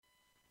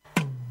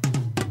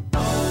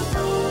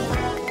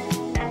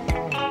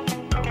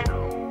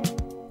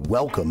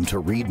Welcome to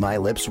Read My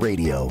Lips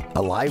Radio,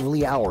 a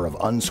lively hour of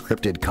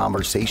unscripted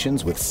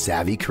conversations with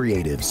savvy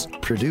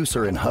creatives.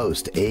 Producer and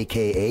host,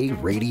 aka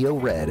Radio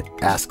Red,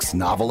 asks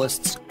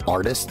novelists,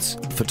 artists,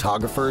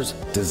 photographers,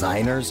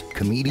 designers,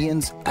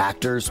 comedians,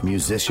 actors,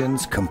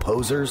 musicians,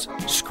 composers,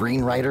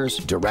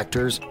 screenwriters,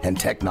 directors, and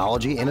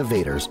technology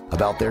innovators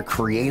about their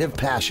creative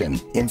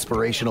passion,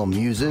 inspirational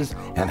muses,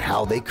 and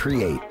how they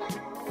create.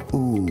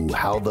 Ooh,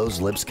 how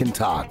those lips can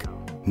talk.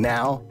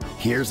 Now,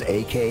 here's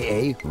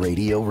aka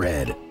Radio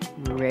Red.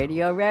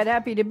 Radio Red,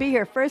 happy to be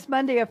here. First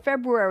Monday of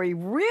February.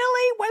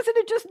 Really? Wasn't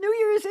it just New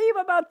Year's Eve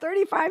about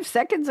 35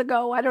 seconds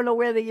ago? I don't know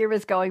where the year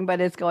is going,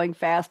 but it's going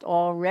fast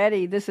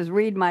already. This is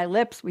Read My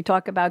Lips. We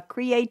talk about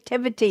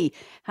creativity.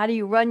 How do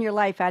you run your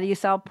life? How do you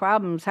solve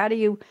problems? How do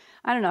you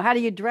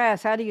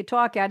dress? How do you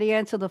talk? How do you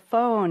answer the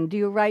phone? Do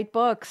you write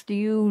books? Do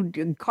you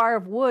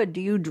carve wood?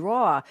 Do you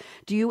draw?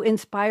 Do you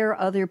inspire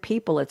other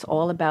people? It's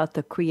all about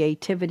the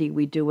creativity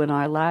we do in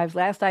our lives.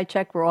 Last I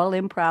checked, we're all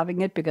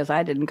improving it because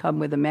I didn't come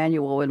with a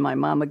manual when my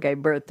mama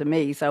gave birth to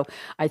me. So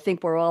I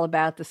think we're all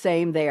about the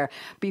same there.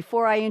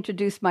 Before I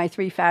introduce my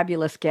three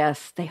fabulous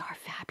guests, they are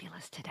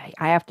fabulous today.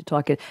 I have to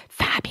talk it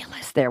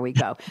fabulous. There we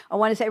go. I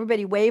want to say,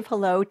 everybody wave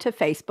hello to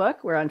Facebook.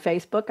 We're on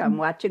Facebook. I'm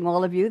watching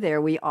all of you. There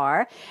we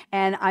are.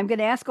 And I'm going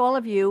to ask all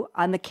of you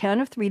on the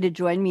count of three to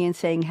join me in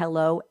saying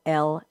hello,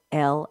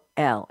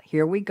 LLL.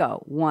 Here we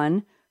go.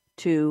 1,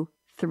 2,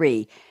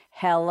 3.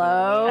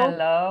 Hello.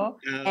 Hello.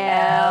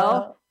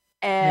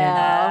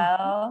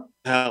 L.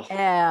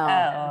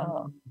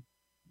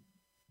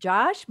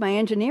 Josh, my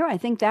engineer, I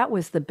think that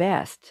was the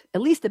best,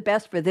 at least the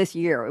best for this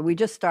year. We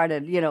just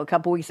started, a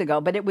couple weeks ago,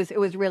 but it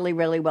was really,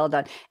 really well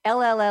done.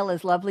 LLL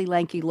is lovely,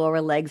 lanky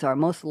Laura Legs, our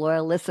most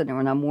loyal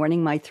listener, and I'm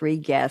warning my three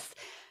guests,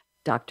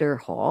 Dr.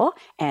 Hall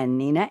and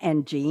Nina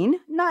and Jean,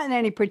 not in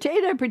any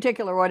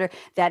particular order,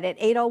 that at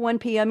 8:01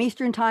 p.m.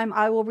 Eastern Time,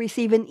 I will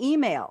receive an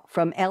email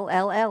from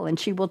LLL, and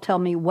she will tell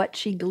me what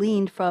she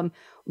gleaned from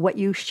what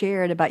you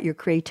shared about your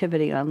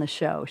creativity on the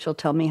show. She'll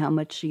tell me how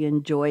much she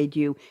enjoyed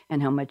you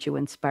and how much you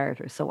inspired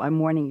her. So I'm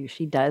warning you,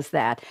 she does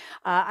that.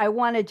 I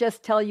want to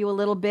just tell you a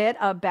little bit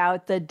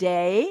about the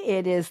day.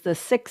 It is the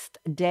 6th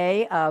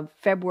day of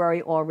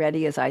February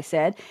already, as I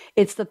said.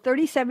 It's the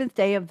 37th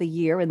day of the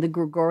year in the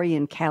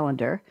Gregorian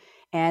calendar.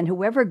 And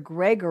whoever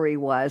Gregory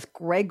was,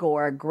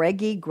 Gregor,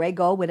 Greggy,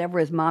 Grego, whatever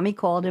his mommy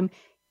called him,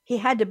 he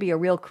had to be a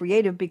real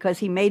creative because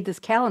he made this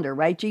calendar,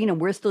 right, Jean?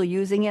 And we're still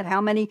using it how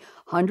many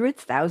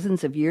hundreds,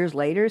 thousands of years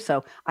later?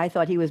 So I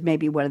thought he was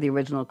maybe one of the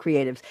original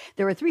creatives.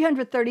 There are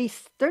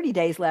 330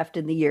 days left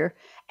in the year.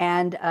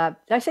 And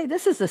I say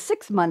this is the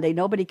 6th Monday.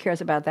 Nobody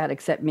cares about that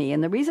except me.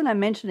 And the reason I'm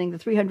mentioning the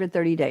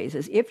 330 days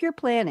is if you're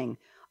planning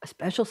a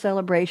special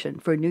celebration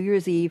for New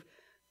Year's Eve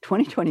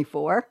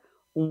 2024,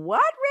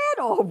 what,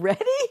 Red,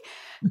 already?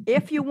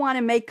 If you want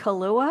to make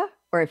Kahlua,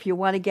 or if you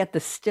want to get the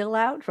still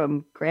out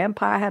from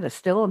Grandpa had a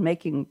still and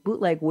making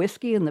bootleg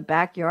whiskey in the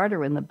backyard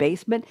or in the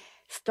basement,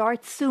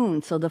 start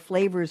soon so the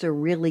flavors are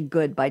really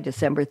good by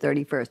December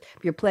 31st.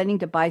 If you're planning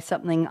to buy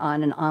something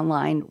on an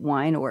online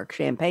wine or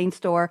champagne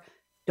store,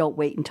 don't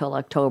wait until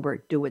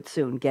October. Do it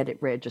soon. Get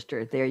it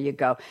registered. There you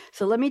go.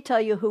 So let me tell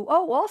you who.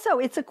 Oh, also,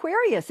 it's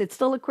Aquarius. It's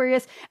still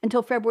Aquarius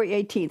until February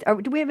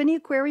 18th. Do we have any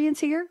Aquarians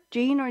here?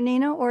 Jean or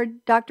Nina or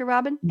Dr.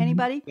 Robin?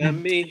 Anybody? Not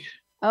me.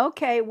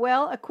 Okay,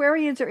 well,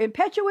 Aquarians are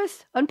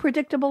impetuous,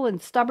 unpredictable,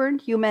 and stubborn,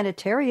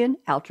 humanitarian,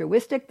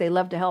 altruistic. They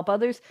love to help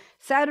others.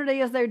 Saturday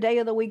is their day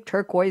of the week.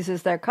 Turquoise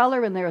is their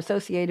color, and they're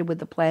associated with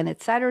the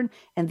planet Saturn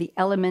and the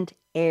element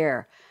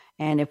air.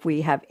 And if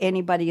we have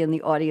anybody in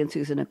the audience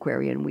who's an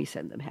Aquarian, we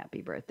send them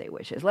happy birthday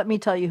wishes. Let me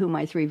tell you who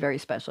my three very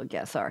special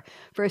guests are.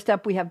 First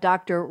up, we have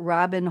Dr.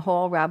 Robin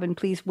Hall. Robin,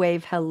 please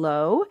wave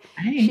hello.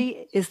 Hi.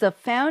 She is the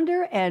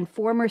founder and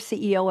former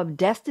CEO of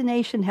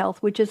Destination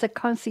Health, which is a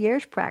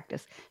concierge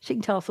practice. She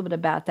can tell us a bit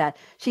about that.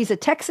 She's a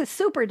Texas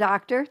super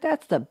doctor.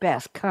 That's the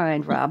best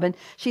kind, Robin.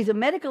 She's a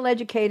medical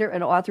educator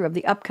and author of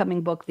the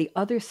upcoming book, The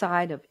Other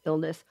Side of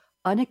Illness,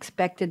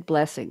 Unexpected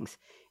Blessings.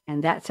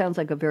 And that sounds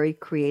like a very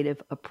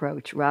creative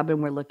approach.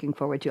 Robin, we're looking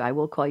forward to. I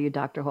will call you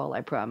Dr. Hall,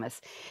 I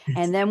promise. Yes.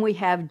 And then we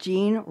have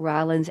Gene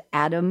Rollins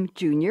Adam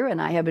Jr.,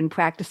 and I have been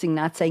practicing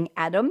not saying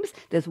Adams.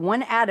 There's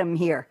one Adam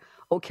here,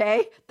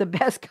 okay? The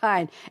best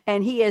kind.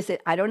 And he is,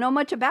 I don't know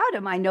much about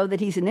him. I know that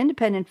he's an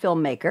independent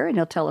filmmaker, and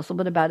he'll tell us a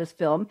little bit about his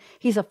film.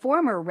 He's a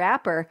former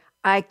rapper.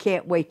 I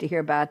can't wait to hear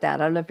about that.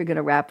 I don't know if you're going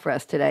to rap for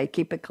us today.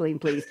 Keep it clean,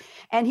 please.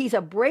 And he's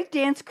a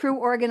breakdance crew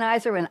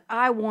organizer, and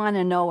I want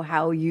to know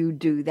how you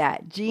do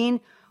that. Gene,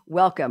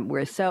 welcome.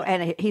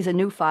 And he's a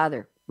new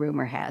father,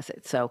 rumor has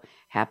it. So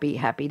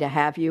happy to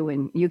have you,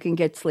 and you can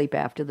get sleep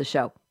after the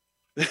show.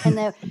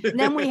 And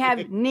then we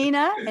have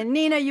Nina. And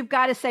Nina, you've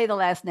got to say the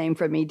last name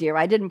for me, dear.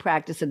 I didn't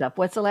practice enough.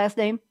 What's the last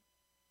name?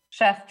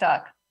 Chef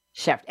Chuck.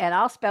 Chef. And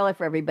I'll spell it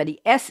for everybody.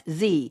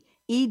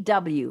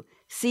 SZEWCK.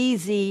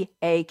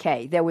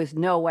 CZAK. There was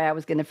no way I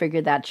was going to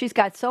figure that. She's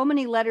got so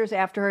many letters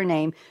after her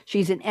name.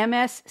 She's an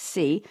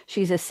MSc.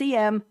 She's a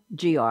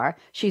CMGR.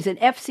 She's an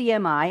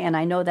FCMI, and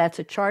I know that's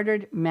a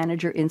Chartered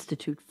Manager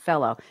Institute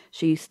Fellow.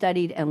 She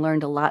studied and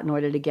learned a lot in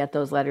order to get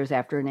those letters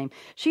after her name.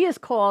 She is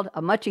called,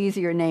 a much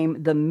easier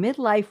name, the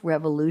Midlife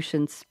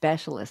Revolution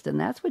Specialist, and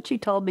that's what she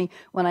told me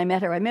when I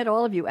met her. I met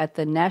all of you at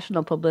the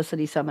National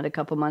Publicity Summit a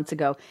couple months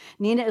ago.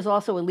 Nina is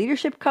also a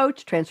leadership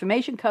coach,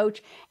 transformation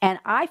coach, and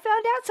I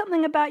found out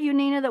something about you,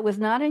 Nina, that was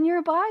not in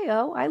your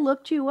bio. I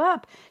looked you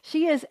up.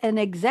 She is an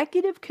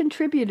executive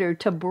contributor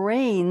to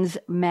Brains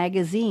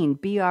magazine,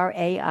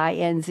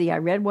 BRAINZ. I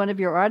read one of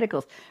your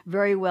articles.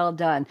 Very well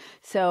done.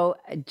 So,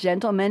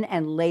 gentlemen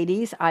and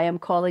ladies, I am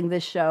calling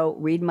this show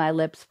Read My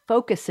Lips,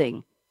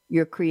 Focusing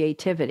Your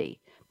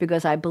Creativity,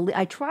 because I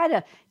try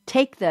to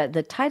take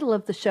the title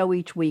of the show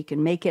each week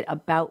and make it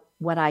about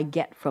what I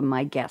get from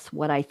my guests,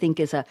 what I think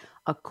is a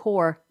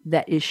core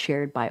that is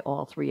shared by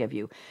all three of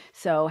you.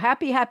 So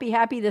happy.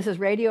 This is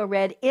Radio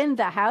Red in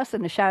the house,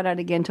 and a shout out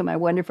again to my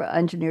wonderful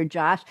engineer,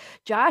 Josh.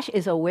 Josh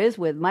is a whiz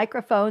with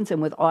microphones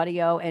and with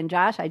audio. And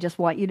Josh, I just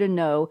want you to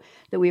know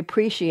that we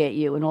appreciate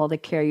you and all the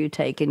care you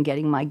take in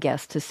getting my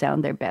guests to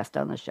sound their best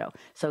on the show.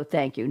 So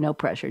thank you. No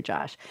pressure,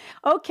 Josh.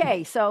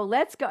 Okay, so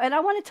let's go. And I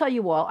want to tell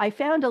you all, I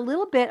found a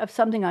little bit of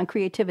something on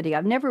creativity.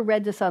 I've never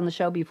read this on the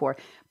show before,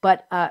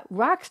 but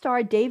rock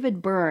star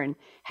David Byrne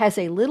has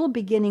a little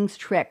beginnings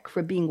trick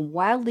for being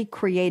wildly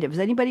creative. Has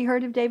anybody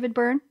heard of David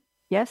Byrne?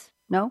 Yes?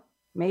 No?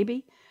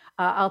 Maybe?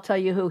 I'll tell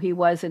you who he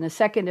was in a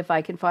second if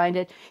I can find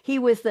it. He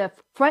was the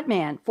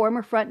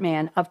former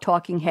frontman of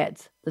Talking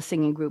Heads, the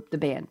singing group, the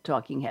band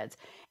Talking Heads.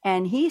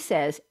 And he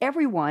says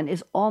everyone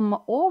is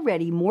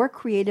already more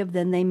creative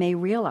than they may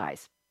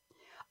realize.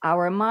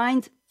 Our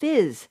minds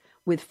fizz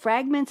with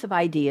fragments of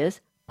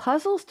ideas,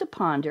 puzzles to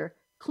ponder,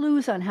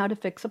 clues on how to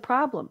fix a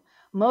problem.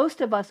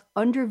 Most of us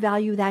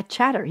undervalue that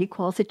chatter. He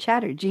calls it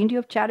chatter. Gene, do you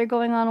have chatter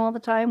going on all the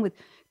time with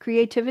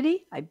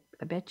creativity? I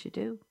bet you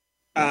do.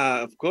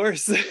 Of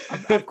course.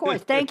 Of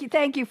course.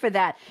 Thank you for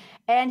that.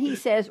 And he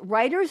says,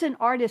 writers and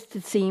artists,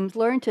 it seems,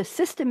 learn to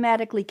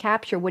systematically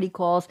capture what he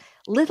calls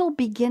little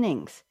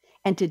beginnings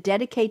and to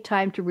dedicate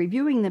time to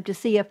reviewing them to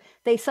see if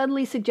they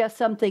suddenly suggest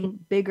something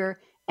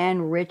bigger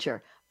and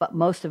richer. But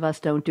most of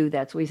us don't do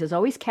that. So he says,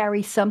 always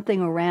carry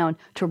something around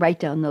to write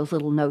down those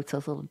little notes,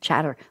 those little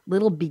chatter,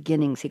 little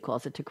beginnings, he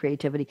calls it, to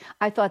creativity.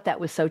 I thought that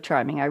was so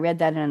charming. I read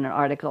that in an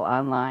article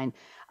online.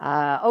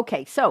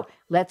 Okay, so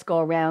let's go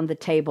around the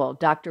table.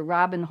 Dr.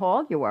 Robin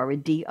Hall, you are a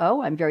DO.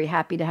 I'm very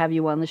happy to have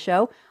you on the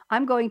show.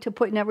 I'm going to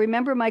now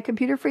remember my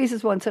computer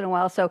freezes once in a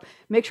while, so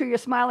make sure you're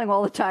smiling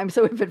all the time.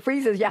 So if it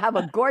freezes, you have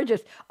a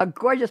gorgeous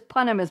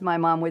punum, as my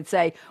mom would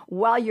say,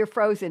 while you're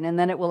frozen, and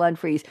then it will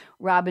unfreeze.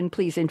 Robin,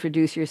 please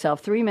introduce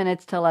yourself. 3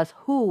 minutes. Tell us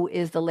who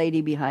is the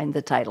lady behind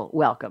the title.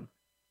 Welcome.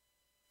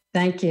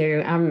 Thank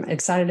you. I'm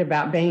excited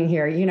about being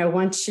here. You know,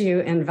 once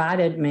you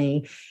invited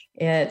me,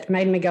 it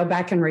made me go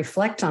back and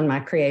reflect on my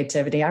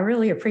creativity. I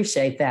really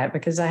appreciate that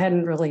because I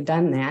hadn't really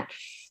done that.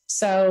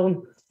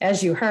 So,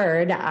 as you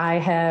heard, I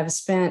have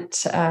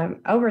spent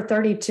over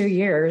 32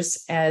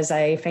 years as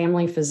a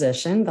family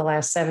physician, the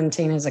last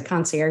 17 as a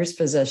concierge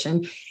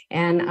physician,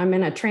 and I'm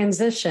in a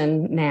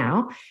transition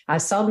now. I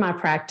sold my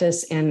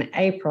practice in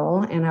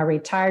April and I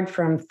retired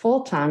from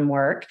full-time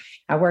work.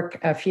 I work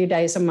a few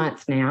days a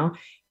month now.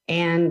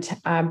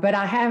 But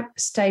I have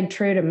stayed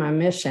true to my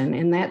mission,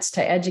 and that's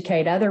to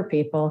educate other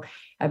people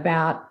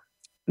about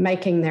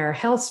making their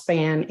health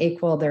span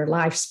equal their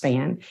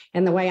lifespan.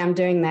 And the way I'm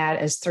doing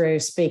that is through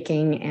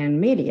speaking and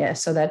media.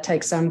 So that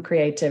takes some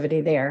creativity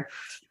there.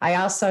 I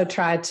also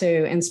try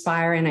to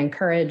inspire and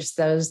encourage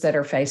those that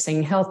are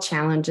facing health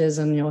challenges,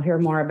 and you'll hear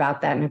more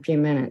about that in a few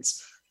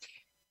minutes.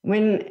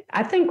 When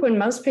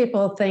most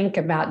people think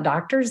about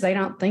doctors, they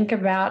don't think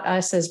about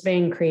us as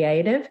being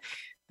creative.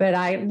 But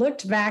I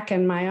looked back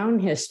in my own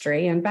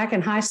history, and back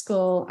in high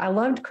school, I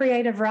loved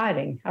creative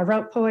writing. I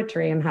wrote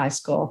poetry in high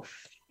school,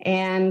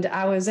 and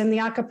I was in the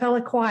a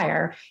cappella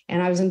choir,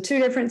 and I was in 2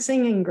 different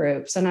singing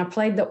groups, and I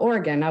played the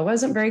organ. I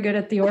wasn't very good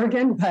at the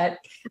organ, but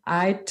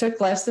I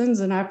took lessons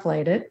and I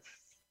played it.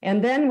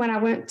 And then when I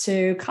went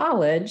to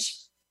college,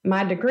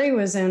 my degree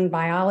was in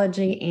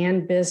biology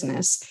and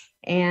business,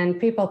 and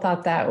people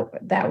thought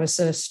that was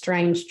a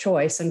strange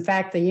choice. In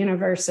fact, the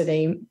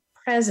university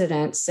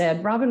president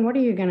said, Robin, what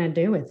are you going to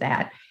do with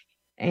that?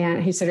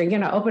 And he said, are you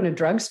going to open a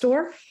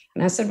drugstore?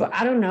 And I said, well,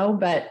 I don't know,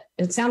 but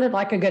it sounded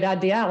like a good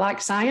idea. I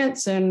like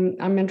science and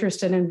I'm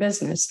interested in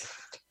business.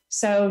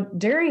 So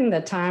during the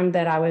time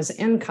that I was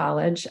in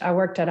college, I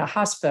worked at a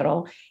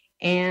hospital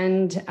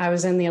and I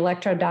was in the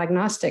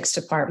electrodiagnostics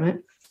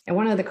department. And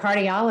one of the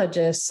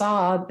cardiologists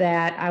saw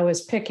that I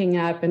was picking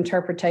up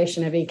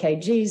interpretation of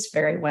EKGs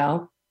very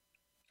well.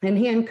 And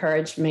he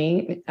encouraged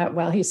me.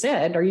 He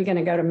said, are you going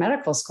to go to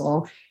medical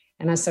school?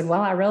 And I said, well,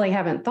 I really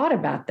haven't thought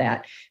about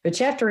that. But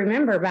you have to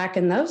remember, back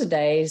in those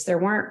days, there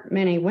weren't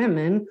many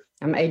women.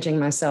 I'm aging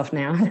myself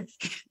now.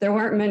 There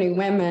weren't many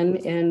women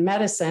in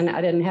medicine.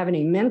 I didn't have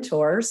any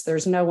mentors.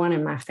 There's no one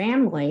in my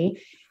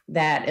family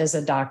that as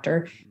a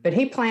doctor, but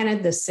he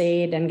planted the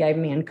seed and gave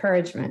me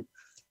encouragement.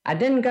 I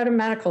didn't go to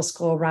medical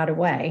school right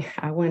away.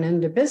 I went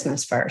into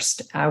business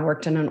first. I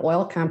worked in an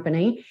oil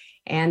company,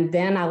 and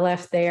then I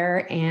left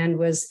there and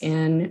was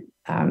in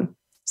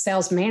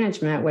sales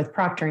management with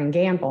Procter &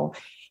 Gamble.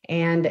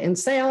 And in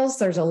sales,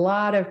 there's a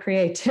lot of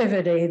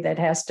creativity that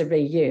has to be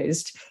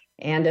used.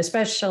 And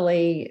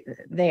especially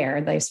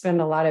there, they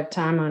spend a lot of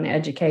time on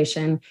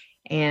education.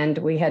 And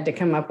we had to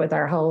come up with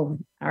our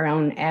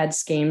own ad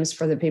schemes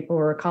for the people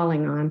we were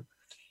calling on.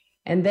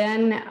 And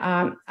then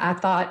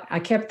I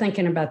kept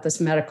thinking about this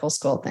medical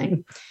school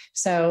thing.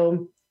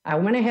 So I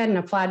went ahead and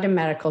applied to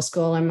medical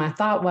school. And my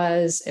thought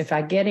was, if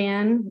I get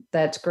in,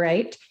 that's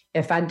great.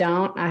 If I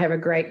don't, I have a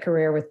great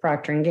career with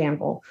Procter &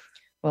 Gamble.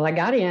 Well, I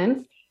got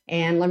in.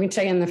 And let me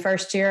tell you, in the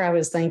first year, I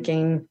was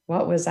thinking,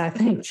 what was I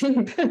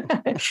thinking?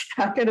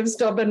 I could have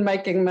still been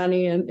making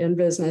money in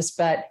business.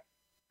 But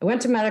I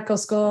went to medical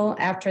school.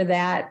 After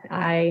that,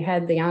 I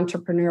had the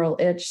entrepreneurial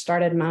itch,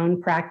 started my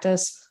own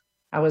practice.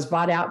 I was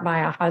bought out by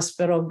a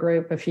hospital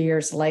group a few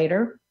years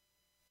later,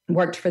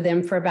 worked for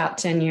them for about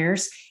 10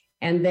 years.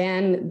 And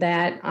then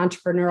that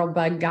entrepreneurial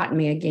bug got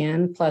me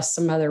again, plus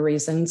some other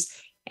reasons.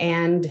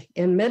 And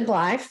in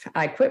midlife,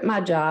 I quit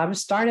my job,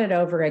 started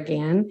over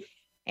again,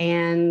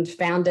 and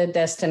founded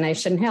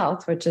Destination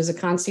Health, which is a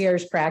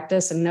concierge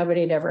practice. And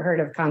nobody had ever heard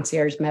of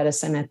concierge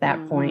medicine at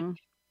that point.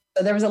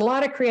 So there was a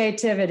lot of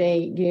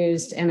creativity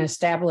used in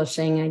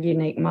establishing a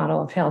unique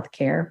model of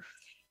healthcare.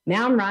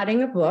 Now I'm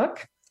writing a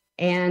book,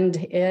 and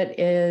it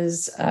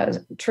is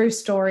true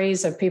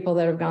stories of people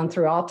that have gone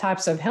through all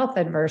types of health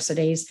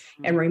adversities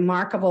and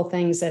remarkable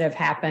things that have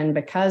happened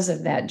because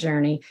of that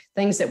journey,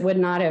 things that would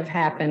not have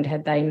happened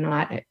had they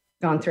not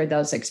gone through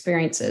those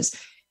experiences.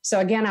 So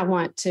again, I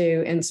want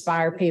to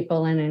inspire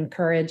people and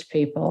encourage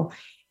people.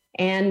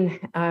 And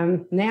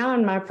now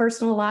in my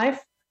personal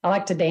life, I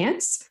like to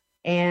dance,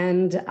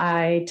 and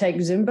I take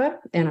Zumba,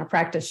 and I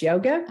practice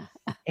yoga,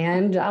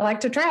 and I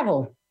like to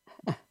travel.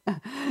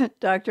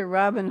 Dr.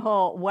 Robin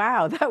Hull,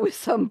 wow, that was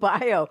some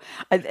bio.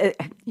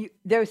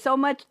 There's so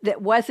much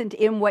that wasn't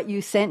in what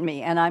you sent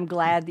me, and I'm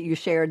glad that you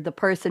shared the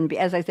person,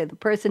 as I said, the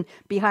person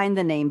behind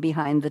the name,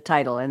 behind the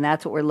title, and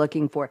that's what we're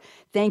looking for.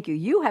 Thank you.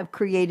 You have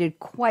created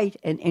quite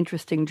an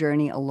interesting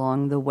journey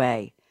along the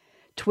way.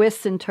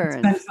 Twists and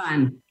turns. It's been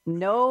fun.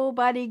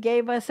 Nobody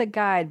gave us a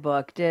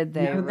guidebook, did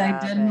they? No, they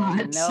did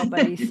not.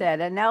 Nobody said.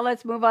 And now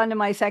let's move on to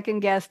my second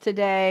guest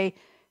today,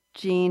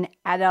 Jean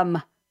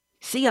Adam.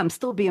 See, I'm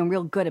still being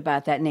real good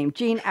about that name.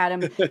 Jean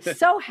Adam.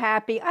 So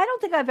happy. I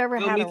don't think I've ever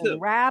had a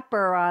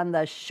rapper on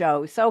the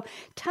show. So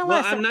tell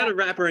us. Well, I'm not a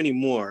rapper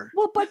anymore.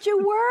 Well, but you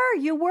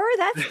were.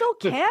 That still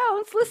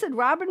counts. Listen,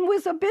 Robin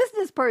was a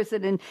business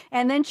person,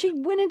 and then she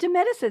went into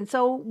medicine.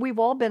 So we've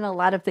all been a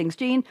lot of things.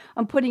 Jean,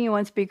 I'm putting you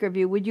on speaker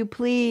view. Would you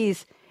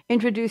please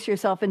introduce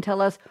yourself and tell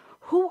us,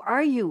 who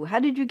are you? How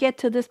did you get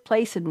to this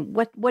place? And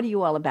what are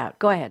you all about?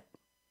 Go ahead.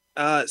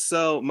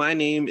 So my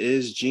name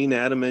is Jean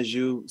Adam, as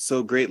you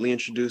so greatly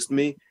introduced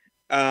me.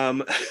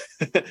 Well,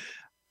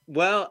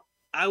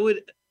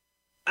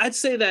 I'd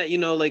say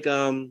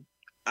that,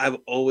 I've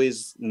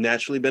always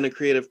naturally been a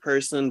creative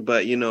person,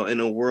 but, in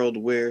a world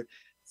where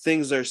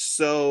things are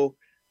so,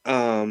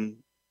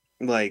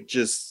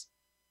 just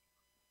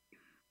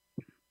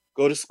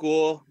go to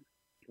school,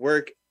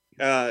 work,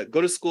 go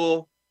to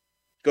school,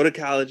 go to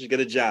college,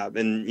 get a job,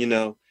 and,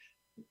 you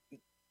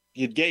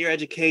get your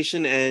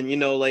education and,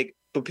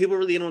 but people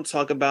really don't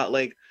talk about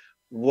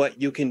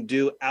what you can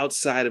do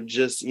outside of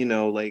just,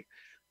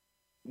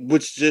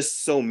 which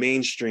just so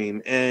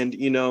mainstream. And,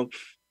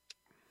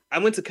 I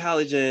went to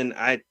college and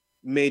I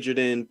majored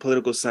in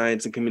political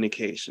science and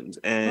communications.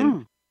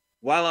 And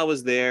while I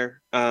was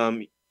there,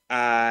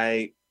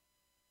 I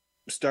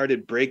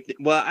started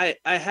I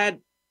had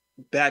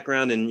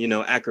background in,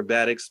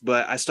 acrobatics,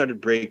 but I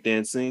started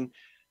breakdancing,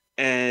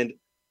 and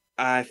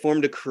I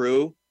formed a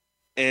crew.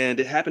 And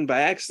it happened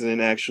by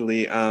accident,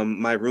 actually.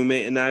 My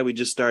roommate and I, we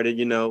just started,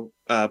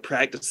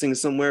 practicing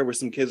somewhere where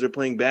some kids were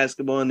playing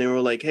basketball, and they were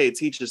like, hey,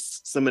 teach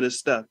us some of this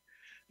stuff.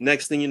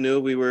 Next thing you knew,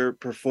 we were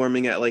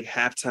performing at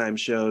halftime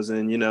shows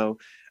and,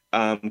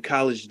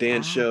 college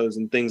dance shows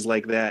and things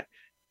like that.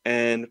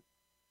 And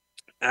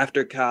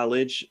after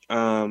college,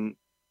 some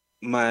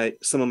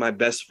of my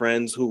best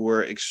friends who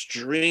were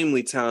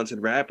extremely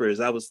talented rappers,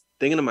 I was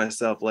thinking to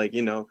myself, I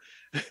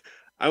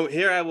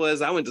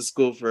went to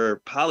school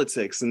for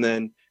politics, and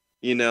then,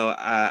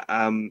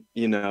 I'm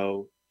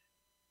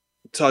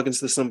talking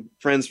to some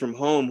friends from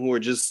home who are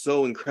just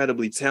so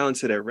incredibly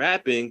talented at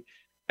rapping.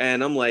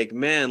 And I'm like,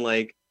 man,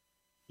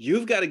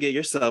 you've got to get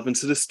yourself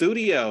into the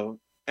studio.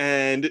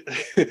 And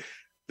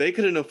they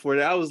couldn't afford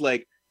it. I was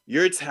like,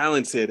 you're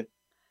talented.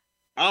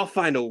 I'll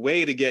find a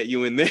way to get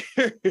you in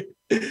there.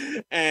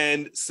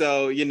 And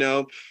so,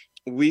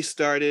 we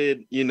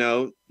started,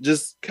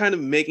 just kind of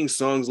making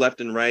songs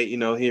left and right,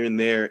 here and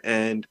there.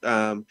 And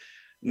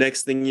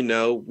next thing you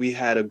know, we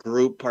had a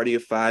group, Party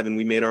of Five, and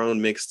we made our own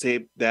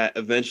mixtape that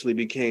eventually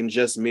became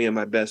just me and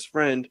my best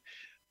friend.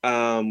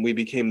 We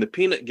became the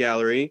Peanut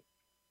Gallery.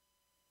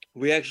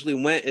 we actually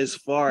went as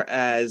far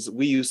as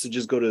we used to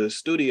just go to the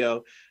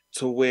studio,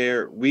 to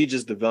where we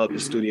just developed a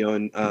studio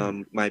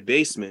in my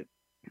basement.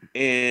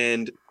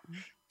 And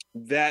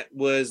that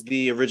was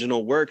the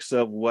original works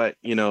of what,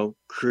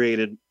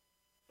 created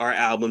our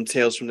album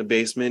Tales from the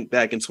Basement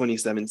back in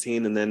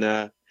 2017. And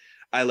then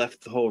I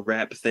left the whole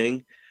rap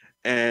thing.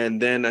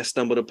 And then I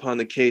stumbled upon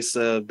the case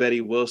of Betty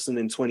Wilson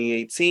in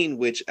 2018,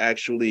 which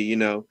actually,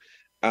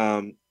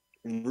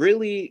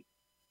 really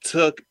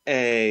took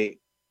a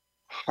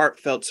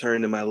heartfelt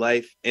turn in my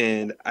life.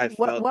 And I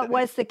felt what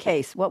was the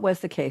case? What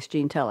was the case,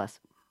 Gene? Tell us.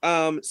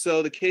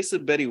 So the case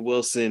of Betty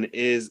Wilson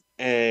is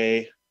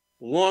a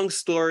long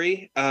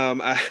story.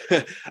 I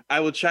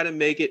will try to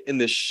make it in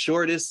the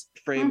shortest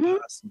frame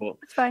possible.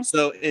 That's fine.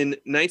 So in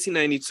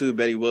 1992,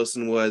 Betty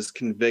Wilson was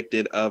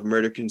convicted of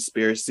murder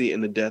conspiracy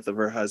in the death of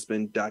her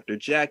husband, Dr.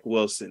 Jack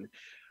Wilson.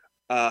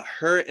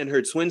 Her and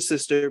her twin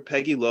sister,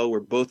 Peggy Lowe,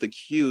 were both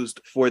accused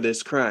for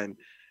this crime.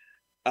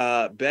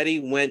 Betty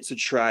went to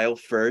trial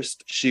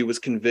first. She was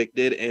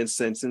convicted and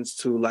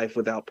sentenced to life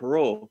without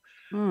parole.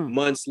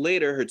 Months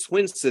later, her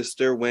twin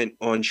sister went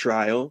on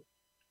trial.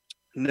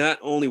 Not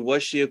only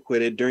was she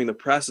acquitted, during the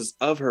process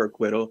of her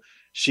acquittal,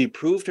 she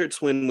proved her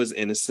twin was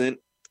innocent,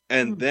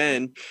 and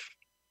then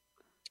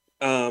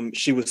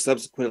she was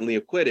subsequently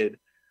acquitted,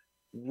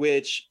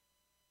 which,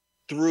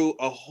 through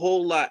a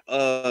whole lot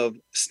of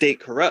state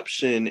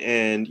corruption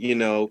and,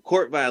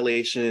 court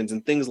violations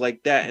and things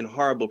like that and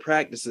horrible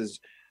practices,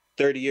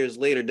 30 years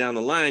later down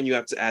the line, you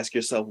have to ask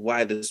yourself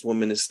why this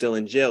woman is still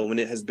in jail when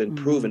it has been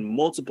proven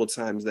multiple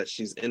times that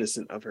she's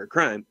innocent of her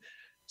crime.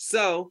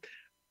 So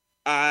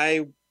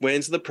I went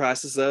into the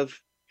process of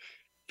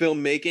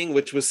filmmaking,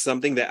 which was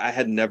something that I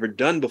had never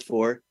done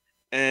before.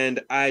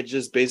 And I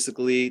just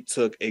basically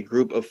took a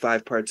group of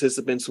 5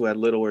 participants who had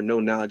little or no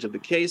knowledge of the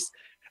case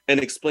and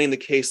explained the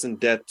case in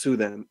depth to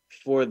them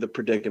for the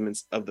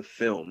predicaments of the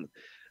film.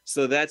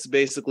 So that's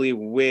basically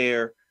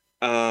where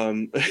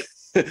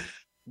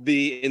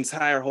the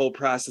entire whole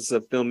process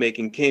of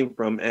filmmaking came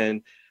from.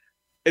 And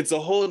it's a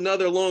whole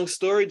nother long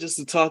story just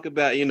to talk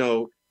about,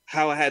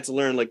 how I had to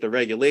learn like the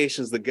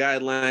regulations, the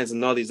guidelines,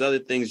 and all these other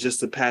things just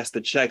to pass the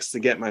checks to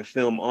get my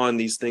film on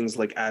these things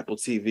like Apple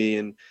TV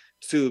and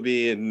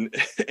Tubi and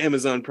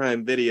Amazon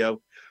Prime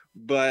Video.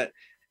 But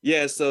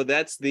yeah, so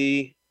that's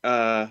the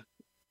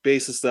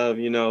basis of,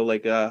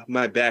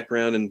 my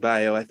background and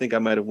bio. I think I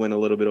might have went a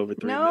little bit over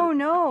 3 minutes.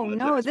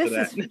 No.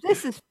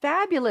 This is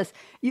fabulous.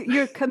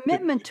 Your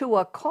commitment to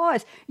a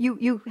cause.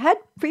 You had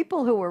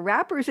people who were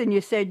rappers, and you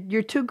said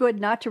you're too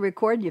good not to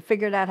record. You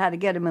figured out how to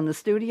get them in the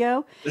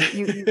studio.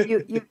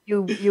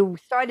 You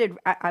started.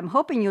 I'm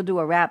hoping you'll do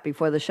a rap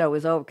before the show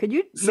is over. Could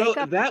you? So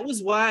that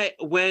was why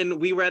when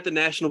we were at the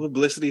National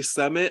Publicity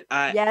Summit,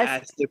 I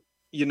asked if,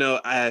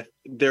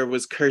 there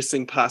was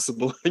cursing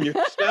possible on your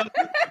show,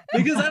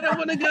 because I don't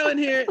want to go in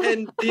here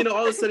and,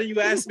 all of a sudden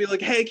you ask me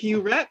like, hey, can you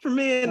rap for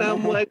me? And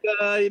I'm like,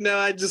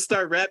 I just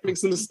start rapping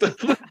some stuff.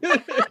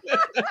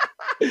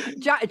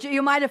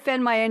 You might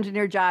offend my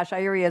engineer, Josh. I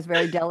hear he has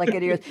very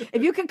delicate ears.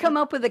 If you could come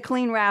up with a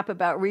clean rap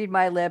about Read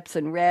My Lips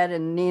and Red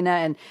and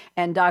Nina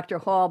and Dr.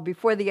 Hall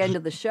before the end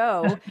of the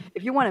show,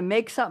 if you want to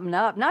make something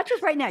up, not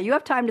just right now, you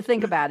have time to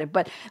think about it.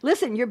 But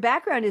listen, your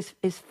background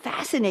is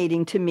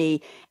fascinating to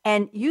me.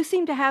 And you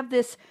seem to have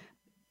this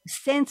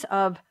sense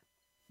of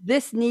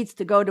this needs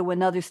to go to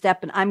another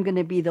step, and I'm going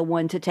to be the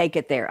one to take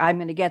it there. I'm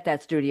going to get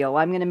that studio.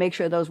 I'm going to make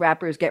sure those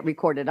rappers get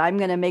recorded. I'm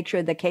going to make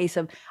sure the case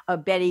of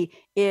Betty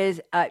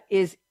is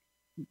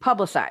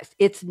publicized.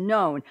 It's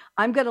known.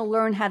 I'm going to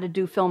learn how to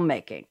do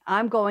filmmaking.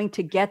 I'm going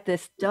to get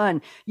this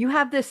done. You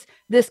have this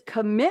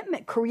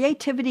commitment,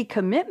 creativity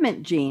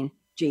commitment, Gene.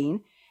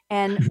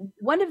 And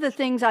one of the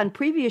things on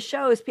previous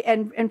shows,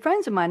 and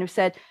friends of mine have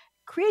said,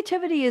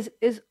 creativity is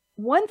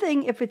one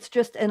thing if it's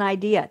just an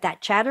idea,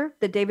 that chatter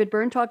that David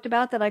Byrne talked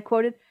about that I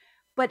quoted,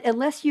 but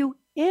unless you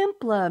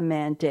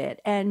implement it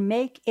and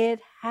make it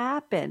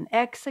happen,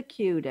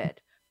 execute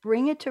it,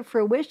 bring it to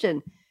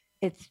fruition,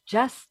 it's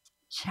just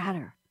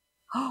chatter.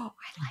 Oh,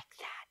 I like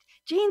that.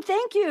 Gene,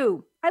 thank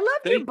you. I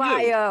loved your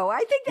bio. I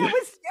think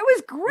it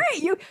was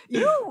great.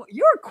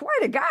 You're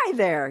quite a guy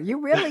there.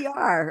 You really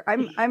are.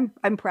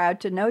 I'm proud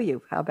to know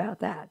you. How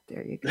about that?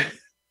 There you go.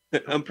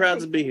 I'm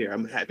proud to be here.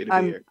 I'm happy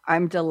to be here.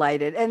 I'm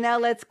delighted. And now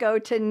let's go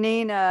to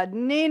Nina.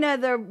 Nina,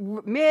 the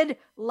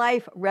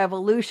midlife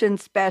revolution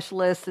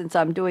specialist. Since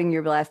I'm doing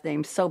your last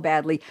name so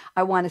badly,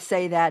 I want to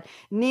say that.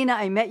 Nina,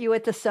 I met you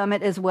at the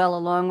summit as well,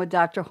 along with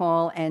Dr.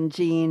 Hall and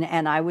Gene,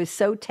 and I was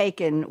so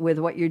taken with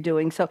what you're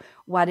doing. So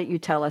why don't you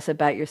tell us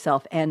about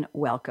yourself and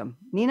welcome.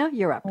 Nina,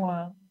 you're up.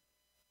 Wow.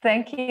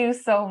 Thank you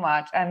so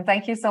much. And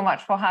thank you so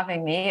much for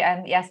having me.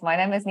 And yes, my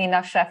name is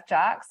Nina Chef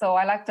Jack. So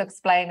I like to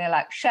explain it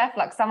like chef,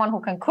 like someone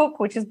who can cook,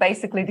 which is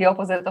basically the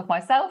opposite of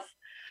myself.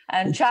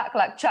 And Jack,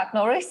 like Chuck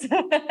Norris,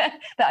 that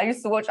I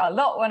used to watch a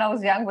lot when I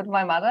was young with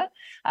my mother.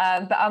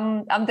 But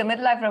I'm the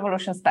midlife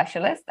revolution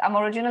specialist. I'm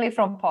originally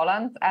from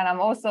Poland. And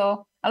I'm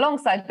also,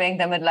 alongside being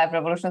the midlife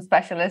revolution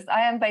specialist,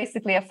 I am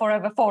basically a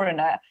forever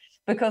foreigner,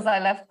 because I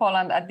left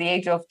Poland at the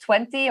age of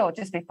 20 or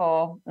just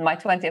before my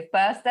 20th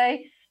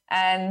birthday.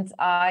 And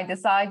I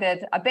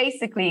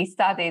basically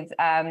studied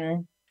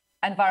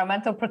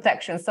environmental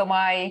protection. So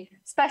my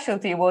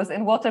specialty was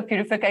in water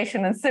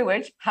purification and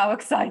sewage. How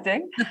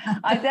exciting.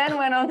 I then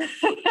went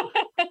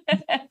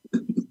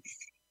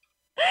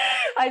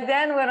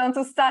on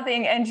to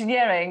studying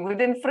engineering.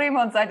 Within 3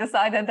 months, I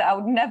decided that I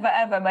would never,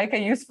 ever make a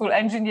useful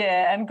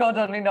engineer. And God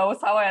only knows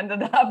how I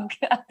ended up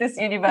at this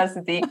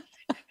university.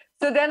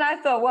 So then I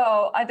thought,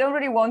 well, I don't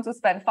really want to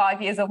spend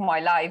 5 years of my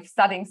life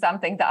studying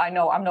something that I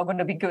know I'm not going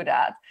to be good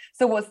at.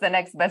 So what's the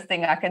next best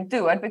thing I can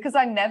do? And because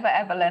I never,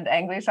 ever learned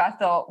English, I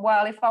thought,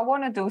 well, if I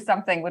want to do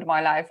something with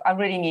my life, I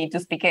really need to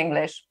speak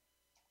English.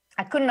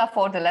 I couldn't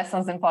afford the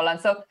lessons in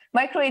Poland. So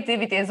my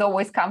creativity has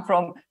always come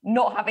from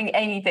not having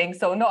anything.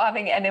 So not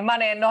having any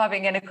money and not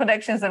having any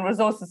connections and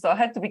resources. So I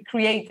had to be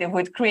creative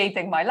with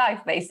creating my life,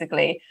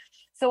 basically.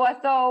 So I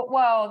thought,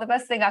 well, the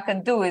best thing I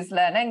can do is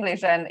learn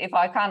English. And if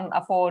I can't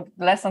afford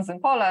lessons in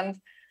Poland,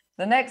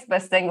 the next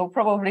best thing will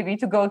probably be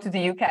to go to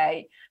the UK.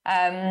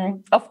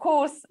 Of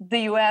course, the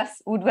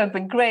US would have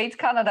been great.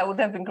 Canada would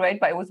have been great,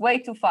 but it was way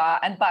too far.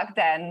 And back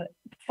then,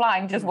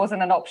 flying just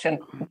wasn't an option.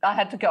 I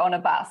had to get on a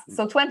bus.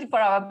 So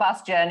 24-hour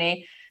bus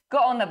journey,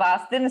 got on the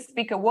bus, didn't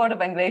speak a word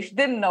of English,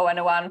 didn't know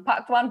anyone,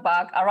 packed one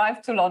bag,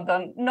 arrived to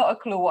London, not a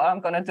clue what I'm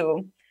going to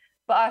do.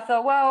 But I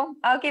thought, well,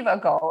 I'll give it a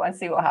go and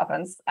see what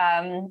happens.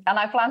 And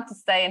I planned to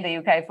stay in the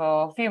UK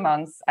for a few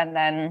months, and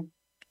then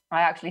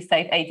I actually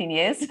stayed 18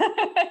 years.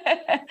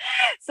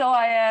 So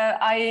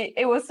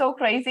it was so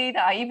crazy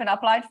that I even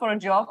applied for a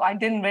job. I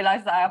didn't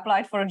realize that I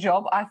applied for a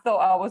job. I thought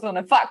I was on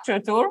a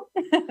factory tour.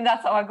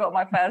 That's how I got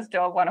my first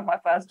job, one of my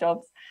first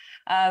jobs.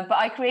 But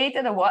I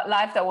created a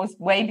life that was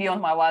way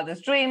beyond my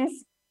wildest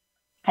dreams.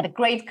 Had a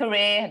great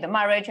career, had a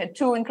marriage, had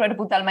 2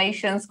 incredible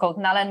Dalmatians called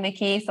Nala and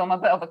Mickey. So I'm a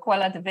bit of a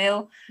Cruella de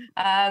Vil.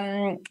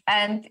 And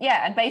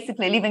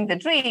basically living the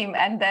dream.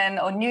 And then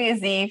on New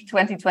Year's Eve,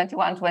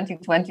 2021,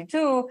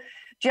 2022,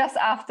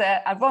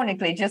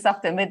 ironically, just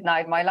after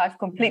midnight, my life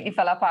completely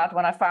fell apart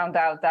when I found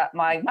out that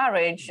my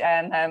marriage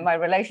and my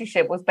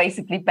relationship was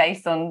basically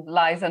based on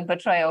lies and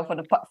betrayal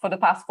for the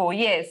past 4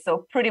 years.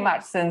 So pretty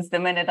much since the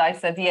minute I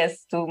said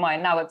yes to my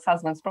now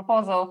ex-husband's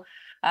proposal,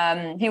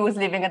 he was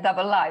living a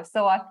double life.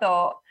 So I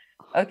thought,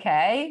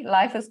 okay,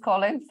 life is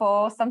calling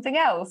for something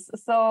else.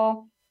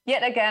 So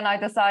yet again, I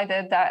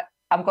decided that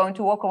I'm going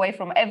to walk away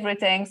from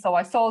everything. So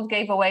I sold,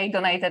 gave away,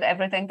 donated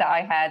everything that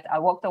I had. I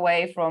walked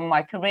away from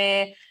my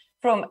career,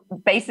 from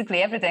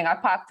basically everything. I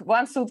packed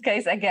one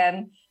suitcase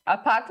again. I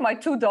packed my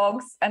 2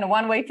 dogs and a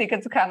one-way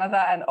ticket to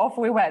Canada, and off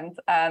we went.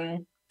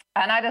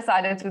 And I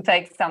decided to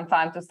take some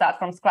time to start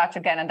from scratch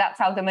again. And that's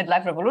how the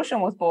midlife revolution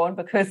was born,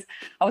 because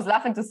I was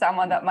laughing to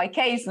someone that my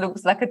case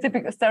looks like a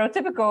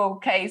stereotypical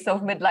case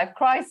of midlife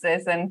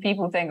crisis. And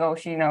people think, oh,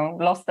 she,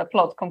 lost the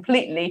plot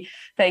completely,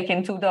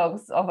 taking 2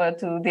 dogs over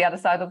to the other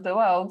side of the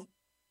world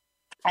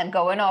and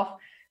going off.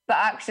 But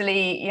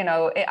actually,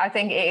 I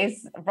think it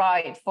is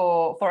right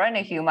for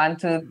any human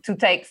to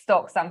take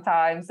stock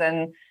sometimes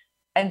and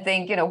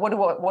think, what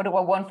do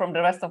I want from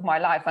the rest of my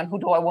life, and who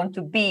do I want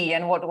to be,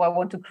 and what do I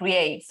want to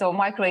create? So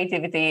my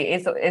creativity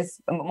is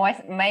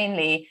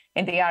mainly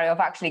in the area of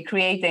actually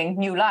creating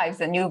new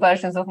lives and new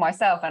versions of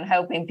myself and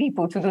helping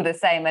people to do the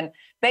same, and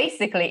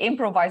basically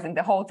improvising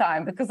the whole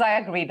time, because I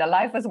agree that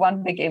life is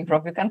one big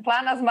improv. You can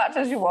plan as much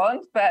as you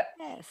want, but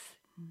Yes.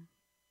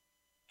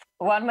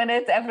 1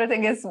 minute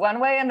everything is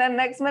one way, and then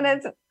next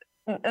minute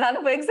none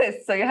of it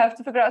exists. So you have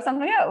to figure out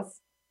something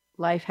else.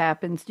 Life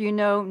happens. Do you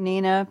know,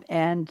 Nina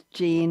and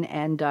Jean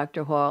and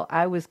Dr. Hall,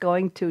 I was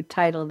going to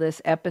title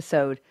this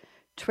episode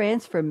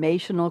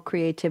Transformational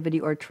Creativity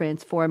or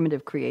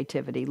Transformative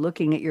Creativity,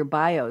 looking at your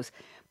bios.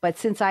 But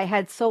since I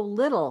had so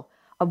little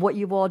of what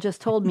you've all just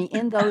told me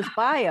in those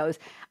bios,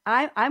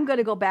 I'm going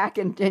to go back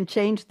and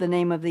change the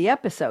name of the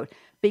episode,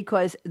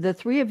 because the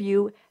 3 of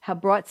you have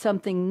brought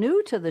something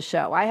new to the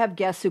show. I have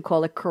guests who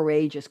call it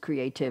courageous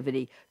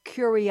creativity.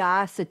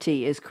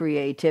 Curiosity is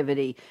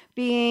creativity.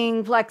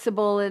 Being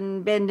flexible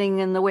and bending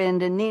in the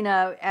wind. And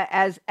Nina,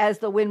 as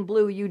the wind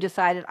blew, you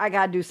decided, I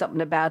got to do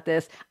something about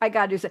this. I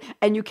got to do something.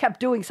 And you kept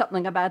doing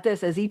something about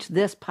this as each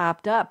this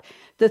popped up.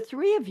 The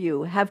 3 of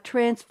you have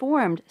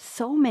transformed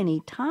so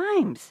many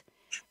times,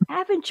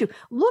 haven't you?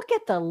 Look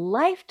at the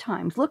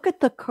lifetimes. Look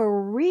at the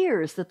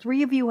careers the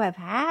 3 of you have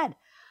had.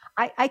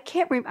 I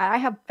can't remember. I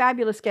have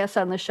fabulous guests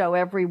on the show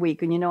every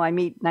week. And, I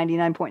meet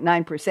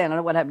 99.9%. I don't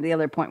know what happened to the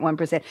other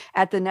 0.1%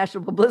 at the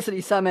National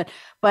Publicity Summit.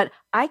 But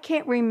I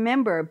can't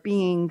remember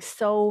being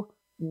so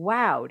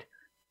wowed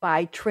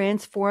by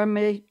transformed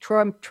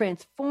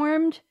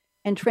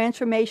and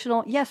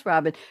transformational, yes,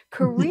 Robin,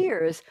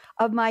 careers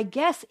of my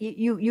guests.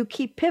 You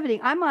keep pivoting.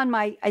 I'm on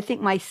my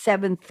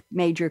 7th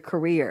major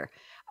career.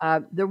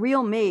 The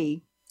real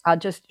me, I'll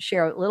just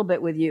share a little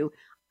bit with you.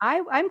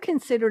 I'm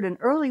considered an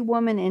early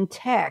woman in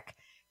tech.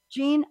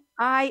 Jean,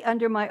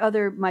 under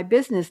my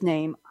business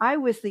name, I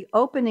was the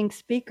opening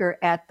speaker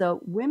at the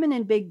Women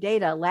in Big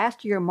Data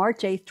last year,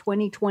 March 8th,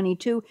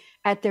 2022,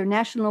 at their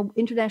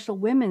International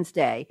Women's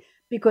Day,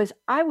 because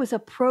I was a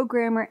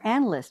programmer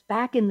analyst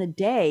back in the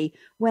day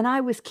when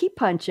I was key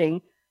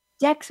punching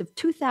decks of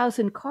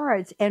 2,000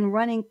 cards and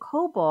running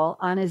COBOL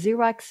on a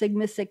Xerox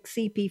Sigma 6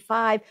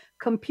 CP5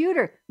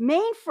 computer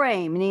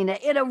mainframe, Nina,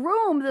 in a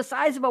room the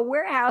size of a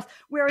warehouse,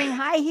 wearing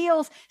high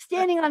heels,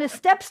 standing on a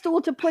step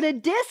stool to put a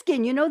disc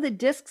in. You know the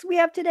discs we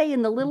have today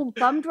in the little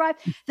thumb drive?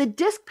 The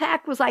disc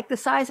pack was like the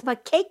size of a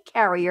cake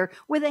carrier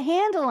with a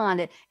handle on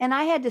it. And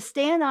I had to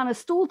stand on a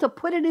stool to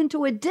put it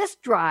into a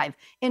disc drive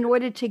in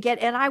order to get,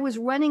 and I was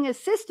running a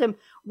system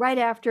right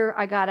after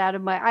I got out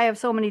of I have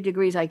so many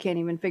degrees I can't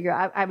even figure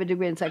out. I have a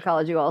degree in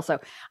psychology also.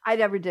 I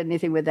never did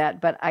anything with that,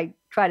 but I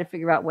try to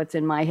figure out what's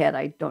in my head.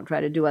 I don't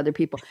try to do other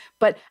people.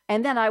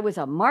 And then I was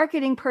a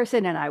marketing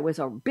person, and I was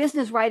a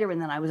business writer,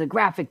 and then I was a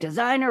graphic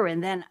designer,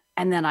 and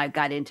then I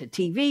got into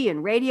TV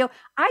and radio.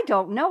 I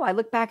don't know. I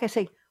look back, I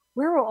say,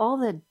 where are all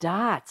the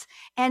dots?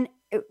 And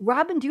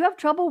Robin, do you have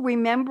trouble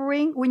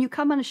remembering when you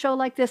come on a show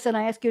like this and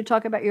I ask you to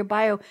talk about your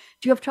bio, do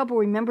you have trouble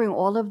remembering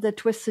all of the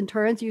twists and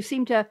turns? You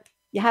seem to,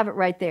 you have it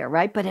right there,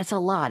 right? But it's a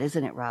lot,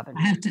 isn't it, Robin?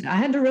 I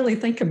had to really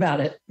think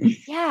about it.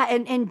 Yeah.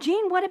 And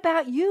Jean, what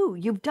about you?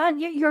 You've done,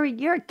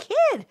 you're a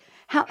kid.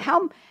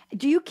 How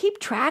do you keep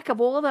track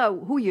of all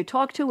who you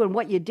talk to and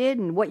what you did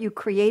and what you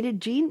created?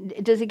 Jean,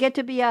 does it get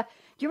to be do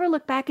you ever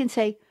look back and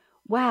say,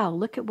 wow,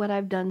 look at what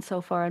I've done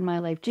so far in my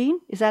life? Jean,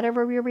 is that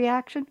ever your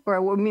reaction? Or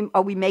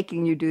are we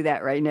making you do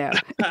that right now?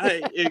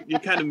 You're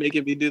kind of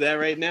making me do that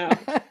right now.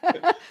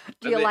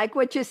 Do you like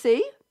what you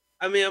see?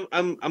 I mean,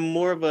 I'm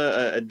more of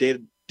a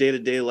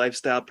day-to-day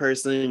lifestyle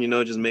person,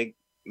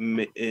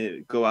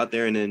 just go out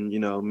there and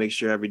then, make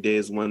sure every day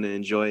is one to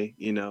enjoy,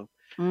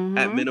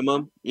 at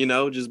minimum,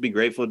 just be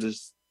grateful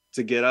just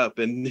to get up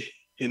and,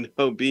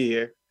 be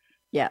here.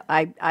 Yeah,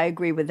 I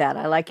agree with that.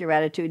 I like your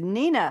attitude.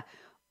 Nina,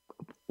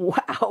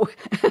 wow.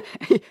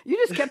 You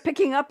just kept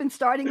picking up and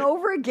starting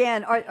over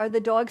again. Are the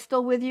dogs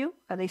still with you?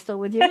 Are they still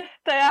with you?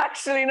 They're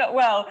actually not.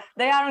 Well,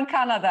 they are in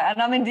Canada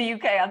and I'm in the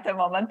UK at the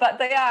moment, but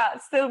they are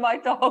still my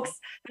dogs.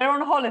 They're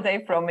on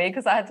holiday from me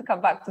because I had to come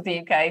back to the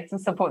UK to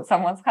support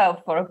someone's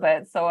health for a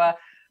bit. So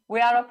we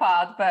are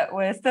apart, but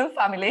we're still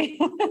family.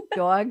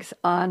 Dogs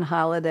on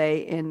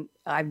holiday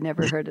I've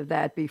never heard of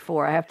that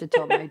before. I have to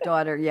tell my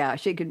daughter, yeah,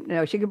 she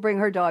could bring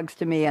her dogs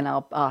to me and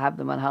I'll have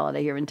them on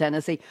holiday here in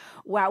Tennessee.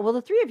 Wow. Well,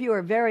 the three of you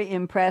are very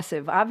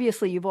impressive.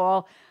 Obviously, you've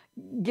all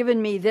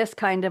given me this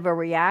kind of a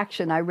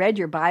reaction. I read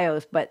your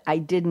bios, but I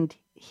didn't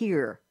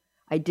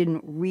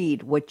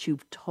read what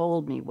you've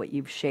told me, what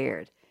you've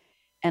shared.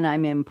 And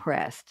I'm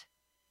impressed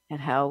at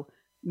how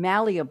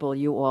malleable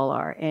you all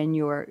are, and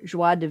your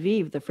joie de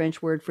vivre, the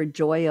French word for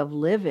joy of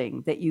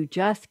living, that you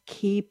just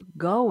keep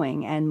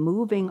going and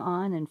moving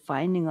on and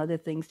finding other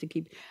things to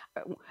keep.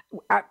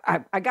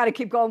 I got to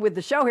keep going with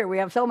the show here. We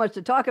have so much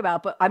to talk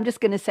about, but I'm just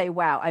going to say,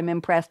 wow, I'm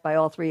impressed by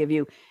all three of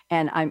you,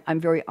 and I'm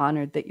very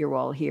honored that you're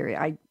all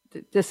here.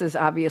 This is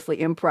obviously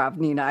improv,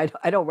 Nina.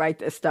 I don't write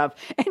this stuff.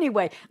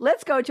 Anyway,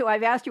 let's go to,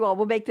 I've asked you all,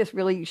 we'll make this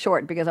really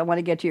short because I want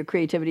to get to your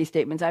creativity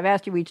statements. I've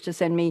asked you each to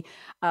send me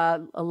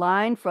a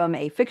line from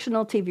a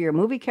fictional TV or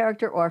movie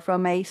character or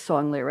from a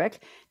song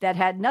lyric that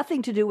had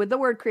nothing to do with the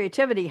word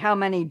creativity. How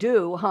many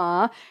do,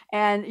 huh?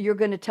 And you're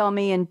going to tell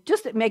me, and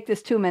just make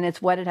this 2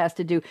 minutes, what it has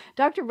to do.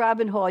 Dr.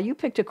 Robin Hall, you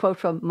picked a quote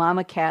from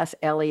Mama Cass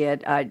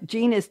Elliot.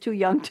 Jean is too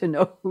young to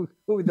know who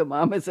the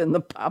mamas and the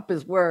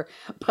papas were,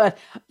 but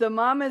the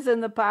mamas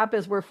and the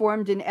papas were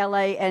formed in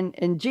LA,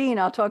 and Jean,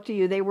 I'll talk to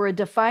you, they were a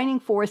defining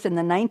force in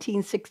the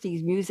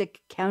 1960s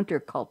music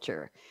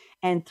counterculture.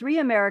 And three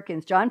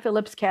Americans, John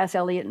Phillips, Cass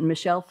Elliot, and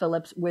Michelle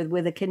Phillips,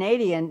 with a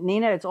Canadian,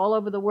 Nina, it's all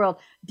over the world,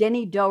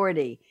 Denny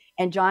Doherty.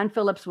 And John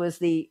Phillips was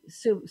the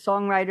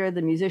songwriter,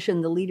 the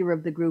musician, the leader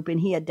of the group,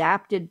 and he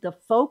adapted the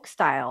folk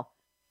style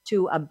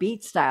to a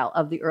beat style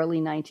of the early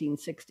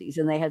 1960s.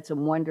 And they had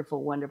some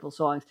wonderful, wonderful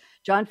songs.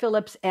 John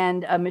Phillips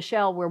and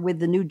Michelle were with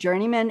the New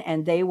Journeymen,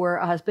 and they were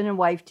a husband and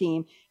wife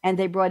team. And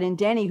they brought in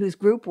Denny, whose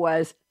group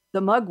was the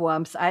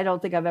Mugwumps. I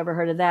don't think I've ever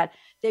heard of that.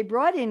 They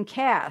brought in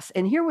Cass,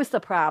 and here was the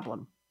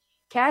problem.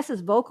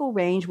 Cass's vocal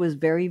range was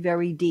very,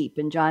 very deep.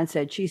 And John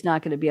said, she's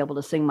not going to be able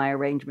to sing my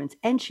arrangements.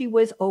 And she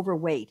was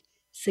overweight,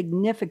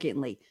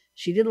 significantly.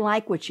 She didn't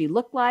like what she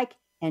looked like.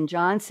 And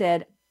John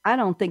said, I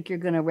don't think you're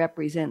going to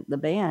represent the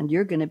band.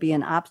 You're going to be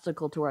an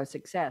obstacle to our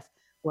success.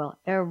 Well,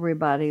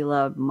 everybody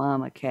loved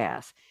Mama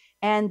Cass.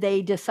 And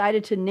they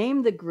decided to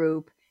name the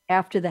group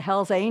after the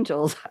Hells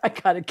Angels. I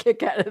got a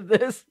kick out of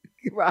this,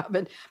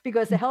 Robin,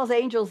 because the Hells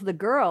Angels, the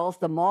girls,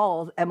 the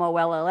Molls,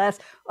 MOLLS,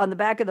 on the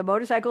back of the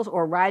motorcycles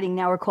or riding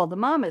now are called the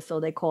Mamas. So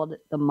they called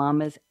it the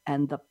Mamas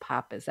and the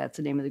Papas. That's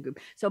the name of the group.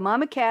 So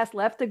Mama Cass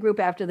left the group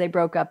after they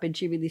broke up, and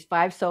she released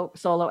 5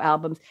 solo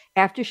albums.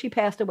 After she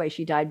passed away,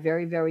 she died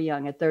very, very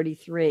young at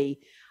 33.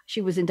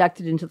 She was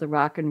inducted into the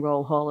Rock and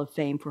Roll Hall of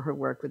Fame for her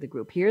work with the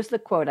group. Here's the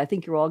quote. I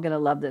think you're all going to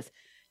love this.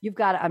 You've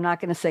got to, I'm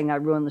not going to sing, I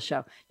ruined the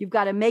show. You've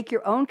got to make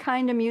your own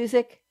kind of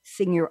music,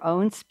 sing your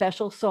own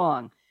special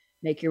song,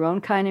 make your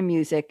own kind of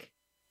music.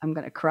 I'm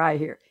going to cry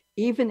here.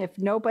 Even if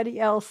nobody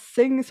else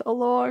sings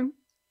along.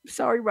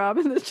 Sorry,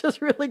 Robin, this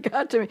just really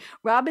got to me.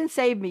 Robin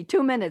saved me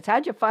 2 minutes.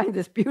 How'd you find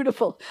this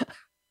beautiful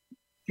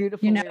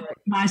Beautiful. You know,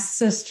 my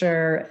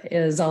sister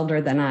is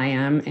older than I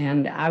am,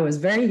 and I was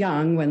very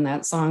young when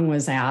that song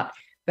was out,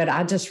 but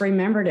I just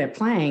remembered it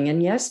playing.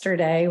 And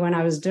yesterday, when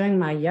I was doing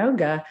my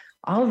yoga,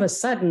 all of a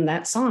sudden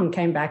that song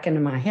came back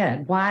into my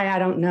head. Why, I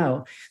don't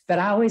know, but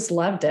I always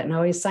loved it and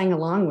always sang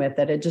along with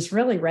it. It just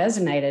really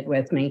resonated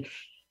with me.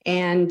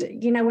 And,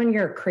 you know, when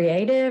you're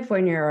creative,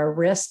 when you're a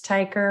risk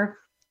taker,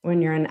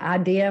 when you're an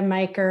idea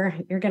maker,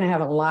 you're going to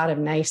have a lot of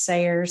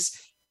naysayers.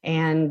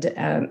 And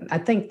I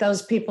think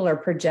those people are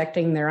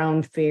projecting their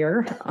own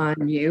fear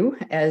on you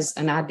as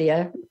an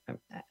idea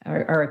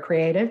or a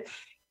creative.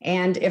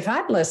 And if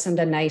I'd listened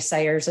to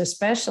naysayers,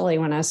 especially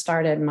when I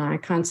started my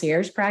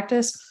concierge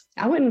practice,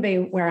 I wouldn't be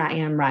where I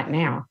am right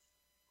now.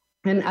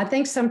 And I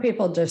think some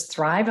people just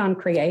thrive on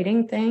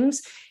creating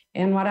things.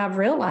 And what I've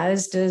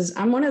realized is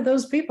I'm one of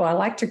those people. I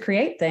like to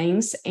create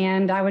things,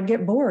 and I would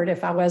get bored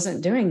if I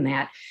wasn't doing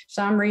that.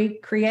 So I'm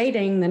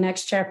recreating the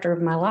next chapter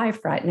of my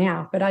life right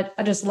now. But I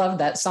just love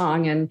that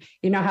song. And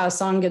you know how a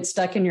song gets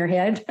stuck in your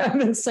head? I've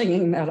been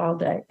singing that all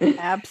day.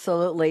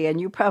 Absolutely. And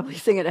you probably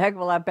sing it a heck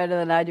of a lot better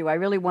than I do. I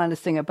really want to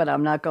sing it, but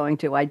I'm not going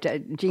to.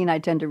 Gene, I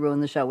tend to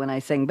ruin the show when I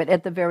sing. But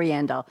at the very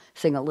end, I'll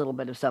sing a little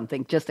bit of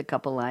something, just a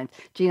couple lines.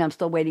 Gene, I'm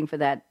still waiting for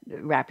that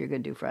rap you're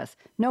going to do for us.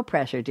 No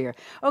pressure, dear.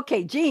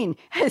 Okay, Gene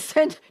has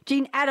sent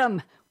Gene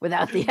Adam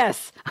without the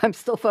S. I'm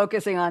still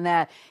focusing on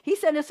that. He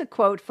sent us a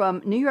quote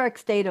from New York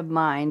State of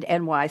Mind,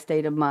 NY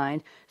State of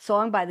Mind,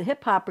 song by the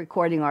hip-hop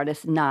recording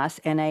artist Nas,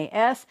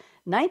 N-A-S,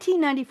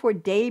 1994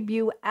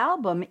 debut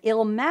album,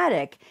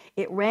 Illmatic.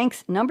 It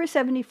ranks number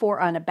 74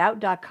 on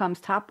About.com's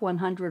top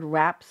 100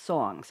 rap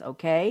songs,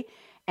 okay?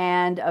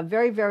 And a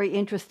very, very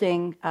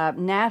interesting,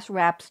 Nas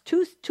raps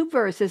two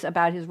verses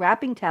about his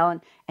rapping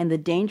talent and the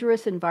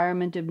dangerous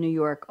environment of New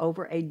York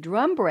over a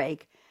drum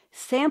break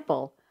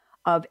sample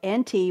of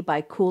NT by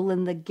Kool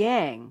and the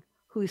Gang,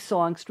 whose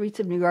song Streets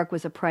of New York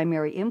was a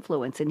primary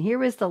influence. And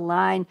here is the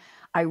line.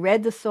 I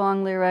read the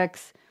song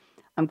lyrics.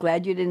 I'm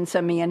glad you didn't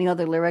send me any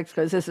other lyrics,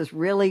 because this is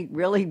really,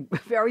 really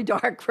very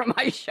dark for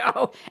my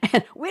show.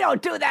 And we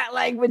don't do that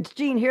language.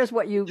 Gene, here's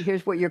what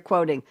you're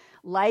quoting.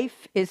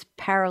 Life is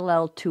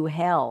parallel to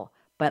hell,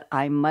 but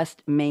I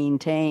must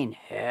maintain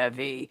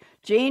heavy.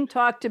 Gene,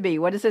 talk to me.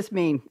 What does this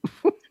mean?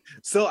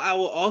 So I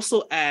will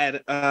also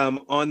add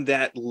on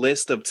that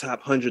list of top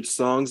 100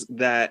 songs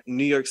that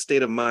New York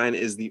State of Mind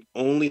is the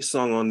only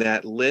song on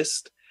that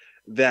list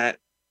that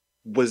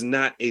was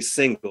not a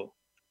single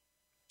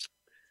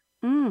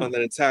on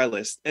that entire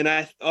list. And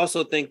I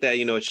also think that,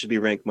 you know, it should be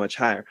ranked much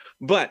higher.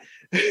 But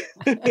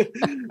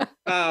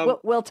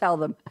we'll tell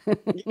them.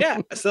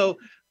 Yeah. So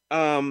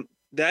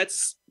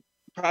that's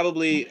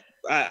probably...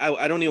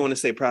 I don't even want to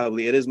say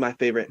probably. It is my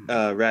favorite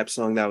rap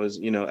song that was,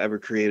 you know, ever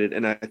created.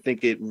 And I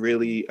think it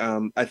really,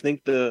 I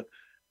think the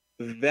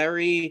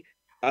very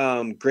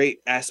great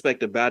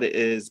aspect about it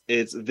is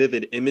its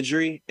vivid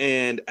imagery.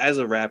 And as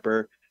a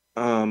rapper,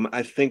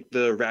 I think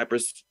the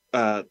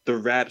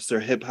raps or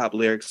hip hop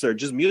lyrics or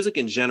just music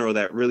in general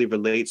that really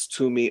relates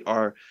to me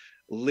are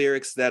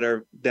lyrics that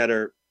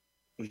are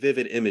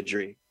vivid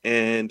imagery.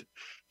 And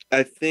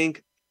I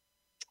think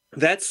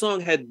that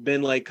song had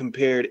been like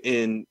compared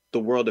in the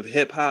world of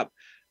hip hop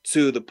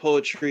to the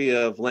poetry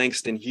of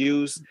Langston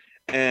Hughes.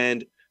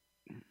 And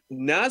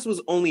Nas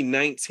was only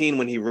 19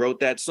 when he wrote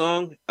that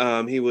song.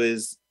 He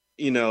was,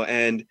 you know,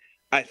 and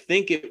I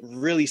think it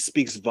really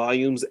speaks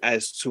volumes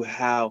as to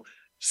how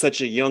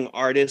such a young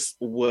artist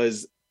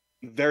was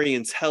very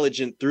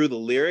intelligent through the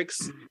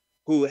lyrics,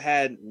 who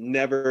had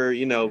never,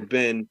 you know,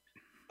 been,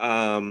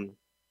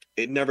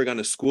 never gone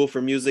to school for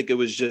music. It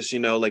was just, you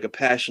know, like a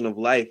passion of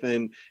life.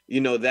 And,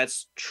 you know,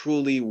 that's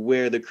truly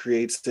where the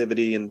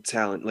creativity and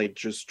talent like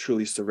just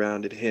truly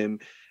surrounded him.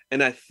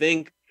 And I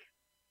think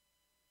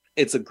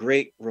it's a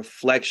great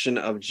reflection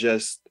of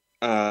just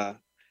day-to-day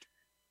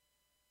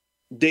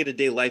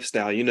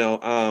lifestyle. You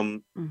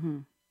know,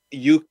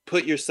 you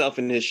put yourself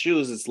in his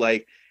shoes. It's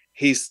like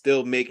he's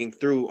still making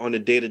through on a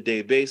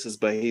day-to-day basis,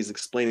 but he's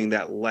explaining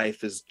that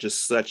life is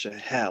just such a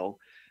hell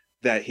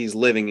that he's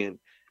living in.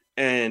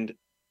 And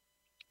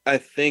I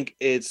think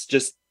it's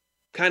just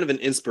kind of an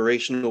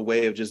inspirational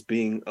way of just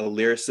being a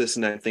lyricist.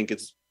 And I think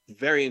it's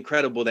very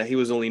incredible that he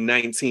was only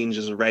 19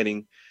 just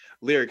writing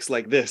lyrics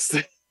like this.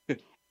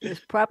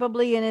 It's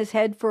probably in his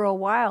head for a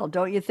while.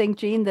 Don't you think,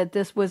 Gene, that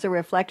this was a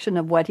reflection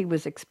of what he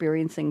was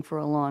experiencing for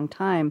a long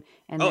time?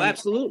 And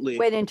absolutely.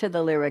 Went into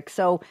the lyrics.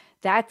 So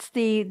that's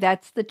the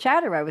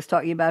chatter I was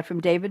talking about from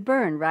David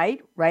Byrne,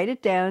 right? Write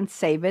it down,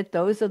 save it.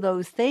 Those are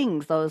those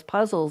things, those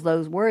puzzles,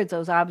 those words,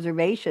 those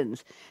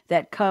observations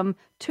that come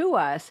to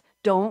us.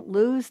 Don't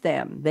lose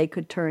them. They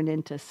could turn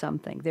into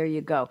something. There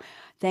you go.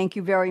 Thank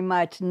you very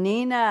much.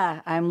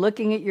 Nina, I'm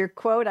looking at your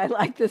quote. I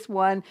like this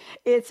one.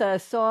 It's a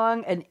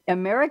song, an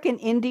American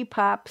indie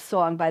pop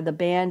song by the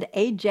band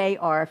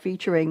AJR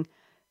featuring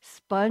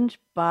SpongeBob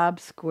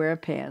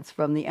SquarePants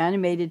from the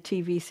animated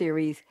TV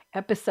series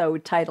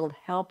episode titled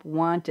Help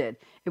Wanted.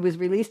 It was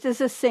released as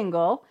a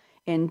single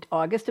in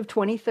August of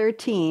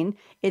 2013.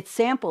 It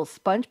samples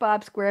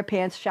SpongeBob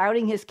SquarePants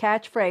shouting his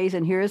catchphrase,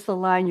 and here's the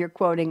line you're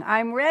quoting: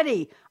 "I'm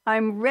ready,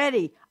 I'm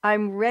ready,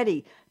 I'm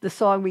ready." The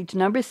song reached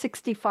number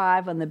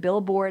 65 on the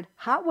Billboard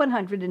Hot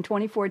 100 in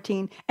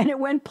 2014, and it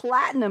went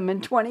platinum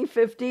in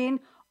 2015.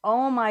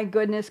 Oh my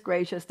goodness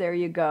gracious, there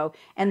you go.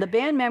 And the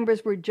band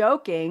members were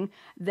joking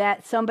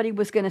that somebody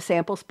was going to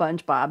sample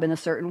SpongeBob in a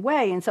certain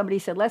way. And somebody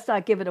said, let's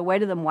not give it away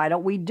to them. Why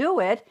don't we do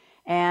it?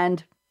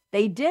 And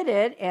they did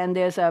it. And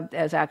there's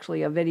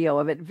actually a video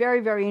of it.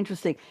 Very, very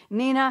interesting.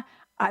 Nina,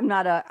 I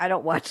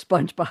don't watch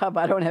SpongeBob.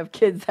 I don't have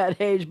kids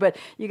that age, but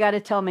you got to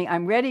tell me,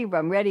 I'm ready,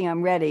 I'm ready,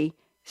 I'm ready.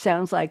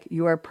 Sounds like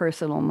your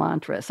personal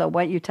mantra. So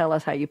why don't you tell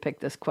us how you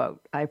picked this quote?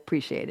 I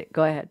appreciate it.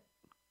 Go ahead.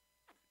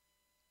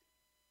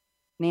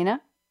 Nina?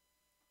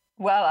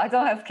 Well, I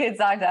don't have kids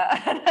either,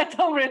 and I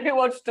don't really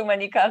watch too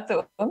many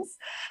cartoons.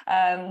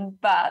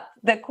 But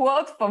the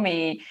quote for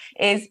me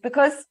is,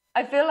 because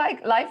I feel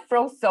like life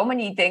throws so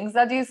many things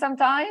at you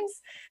sometimes,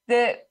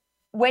 that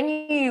when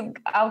you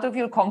out of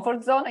your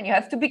comfort zone and you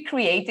have to be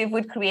creative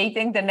with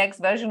creating the next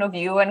version of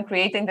you and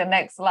creating the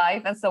next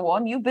life and so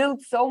on, you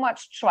build so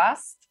much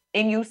trust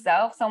in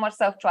yourself, so much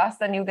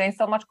self-trust, and you gain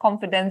so much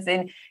confidence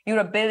in your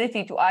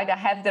ability to either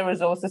have the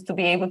resources to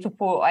be able to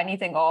pull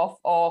anything off,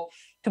 or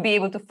to be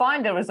able to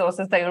find the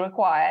resources that you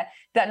require,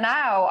 that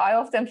now I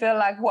often feel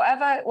like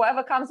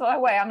whatever comes my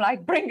way, I'm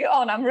like, bring it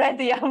on, I'm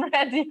ready, I'm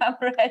ready, I'm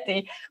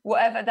ready,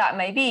 whatever that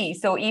may be.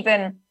 So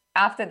even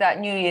after that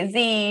New Year's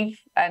Eve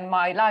and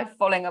my life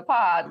falling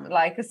apart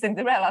like a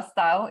Cinderella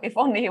style, if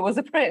only he was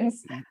a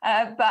prince,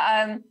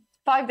 but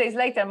 5 days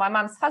later, my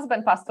mom's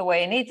husband passed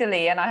away in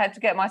Italy, and I had to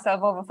get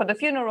myself over for the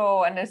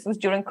funeral. And this was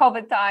during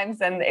COVID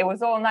times, and it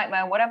was all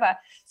nightmare and whatever.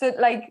 So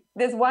like,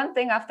 there's one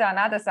thing after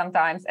another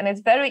sometimes, and it's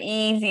very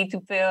easy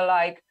to feel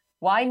like,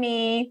 why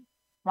me?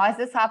 Why is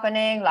this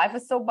happening? Life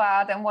is so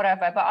bad and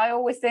whatever. But I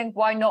always think,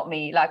 why not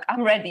me? Like,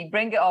 I'm ready,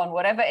 bring it on.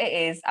 Whatever it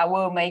is, I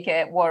will make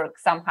it work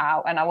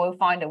somehow, and I will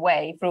find a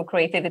way through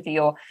creativity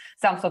or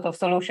some sort of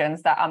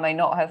solutions that I may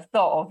not have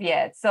thought of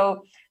yet.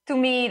 So to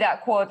me,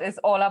 that quote is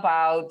all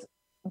about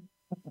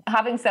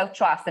having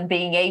self-trust and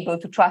being able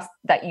to trust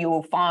that you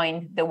will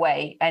find the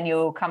way and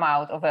you'll come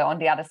out of it on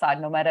the other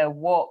side, no matter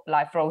what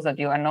life throws at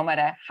you and no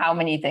matter how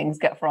many things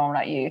get thrown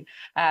at you,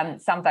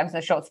 sometimes in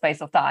a short space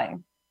of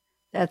time.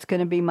 That's going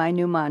to be my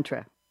new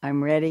mantra.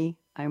 I'm ready,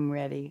 I'm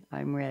ready,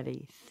 I'm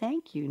ready.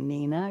 Thank you,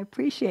 Nina. I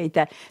appreciate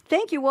that.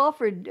 Thank you all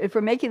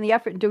for making the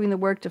effort and doing the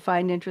work to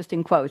find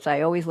interesting quotes.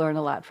 I always learn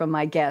a lot from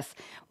my guests.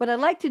 What I'd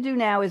like to do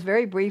now is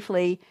very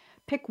briefly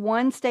pick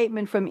one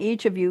statement from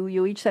each of you.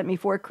 You each sent me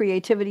 4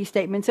 creativity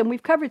statements, and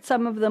we've covered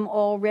some of them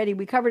already.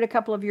 We covered a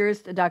couple of yours,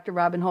 Dr.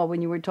 Robin Hall,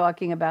 when you were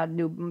talking about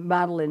new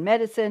model in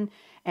medicine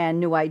and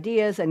new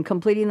ideas and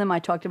completing them. I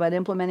talked about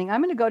implementing.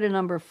 I'm going to go to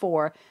number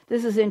 4.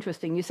 This is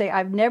interesting. You say,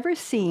 I've never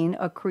seen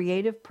a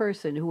creative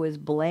person who is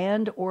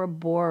bland or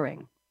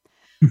boring.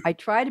 I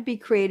try to be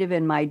creative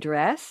in my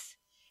dress,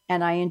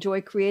 and I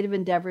enjoy creative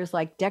endeavors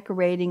like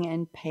decorating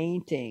and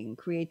painting.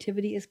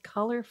 Creativity is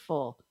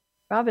colorful.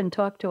 Robin,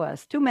 talk to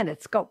us. 2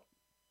 minutes, go.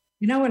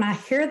 You know, when I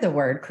hear the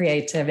word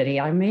creativity,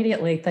 I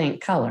immediately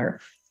think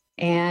color.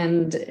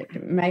 And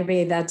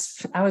maybe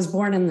I was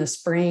born in the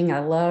spring. I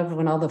love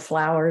when all the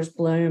flowers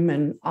bloom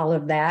and all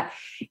of that.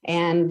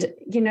 And,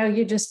 you know,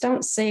 you just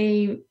don't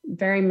see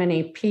very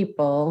many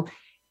people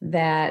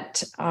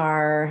that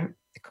are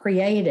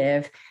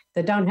creative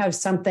that don't have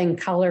something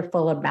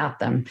colorful about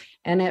them.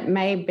 And it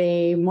may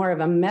be more of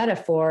a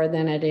metaphor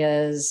than it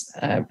is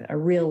a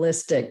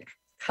realistic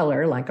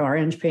color, like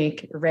orange,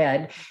 pink,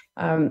 red.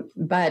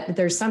 But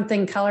there's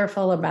something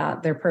colorful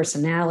about their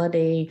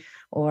personality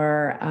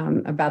or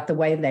about the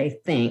way they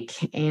think.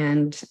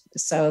 And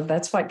so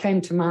that's what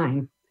came to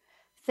mind.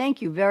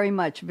 Thank you very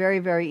much. Very,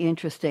 very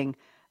interesting.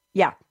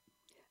 Yeah.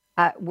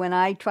 When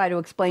I try to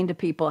explain to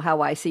people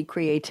how I see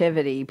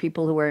creativity,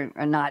 people who are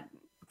not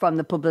from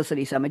the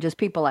Publicity Summit, just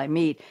people I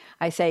meet,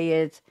 I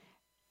say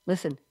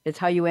listen, it's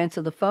how you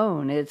answer the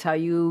phone. It's how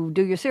you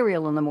do your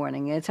cereal in the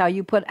morning. It's how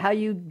you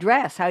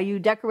dress, how you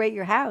decorate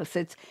your house.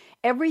 It's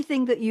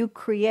everything that you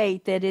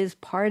create that is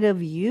part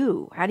of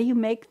you. How do you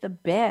make the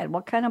bed?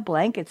 What kind of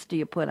blankets do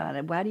you put on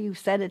it? How do you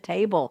set a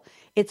table?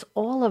 It's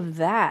all of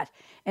that.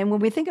 And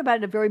when we think about it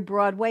in a very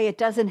broad way, it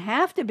doesn't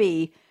have to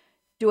be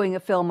doing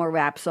a film or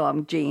rap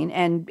song, Jean,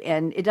 and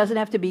it doesn't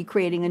have to be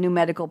creating a new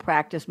medical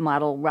practice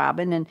model,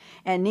 Robin,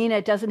 and Nina,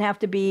 it doesn't have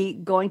to be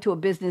going to a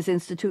business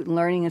institute and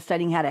learning and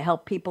studying how to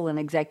help people and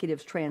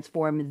executives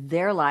transform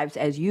their lives,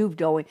 as you've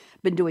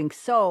been doing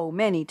so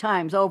many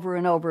times over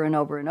and over and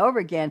over and over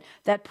again.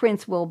 That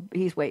prince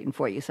he's waiting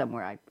for you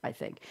somewhere, I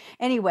think.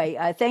 Anyway,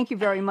 thank you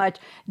very much.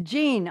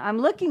 Jean, I'm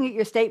looking at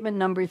your statement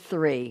number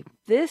 3.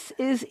 This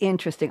is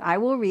interesting. I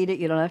will read it.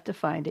 You don't have to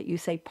find it. You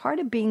say, part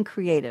of being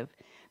creative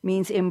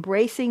means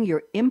embracing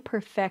your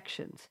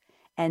imperfections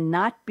and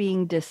not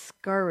being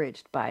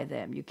discouraged by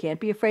them. You can't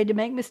be afraid to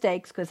make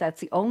mistakes because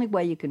that's the only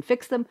way you can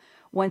fix them.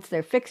 Once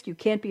they're fixed, you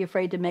can't be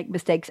afraid to make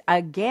mistakes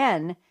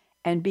again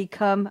and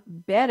become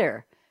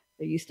better.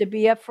 There used to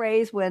be a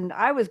phrase when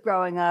I was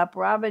growing up.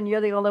 Robin,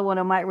 you're the only one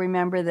who might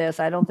remember this.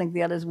 I don't think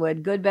the others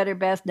would. Good, better,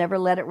 best. Never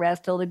let it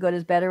rest till the good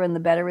is better and the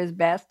better is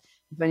best.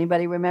 If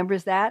anybody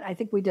remembers that, I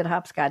think we did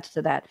hopscotch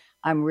to that.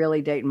 I'm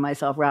really dating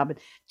myself, Robin.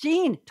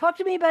 Jean, talk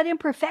to me about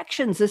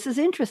imperfections. This is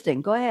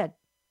interesting. Go ahead.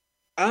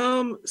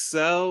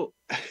 So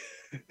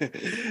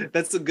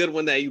that's a good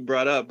one that you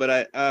brought up.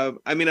 But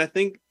I mean, I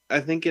think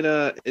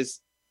it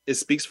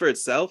speaks for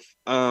itself.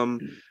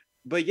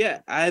 But yeah,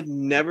 I've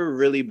never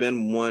really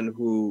been one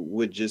who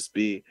would just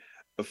be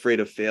afraid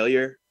of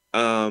failure.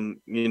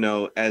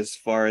 As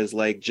far as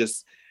like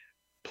just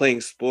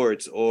playing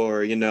sports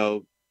or,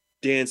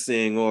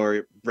 dancing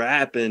or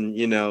rapping,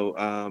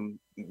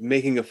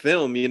 making a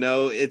film,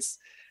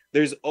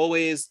 there's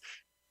always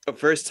a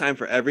first time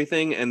for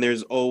everything. And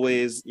there's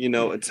always,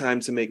 a time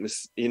to make,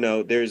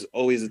 there's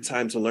always a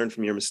time to learn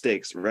from your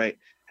mistakes. Right.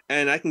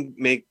 And I can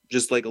make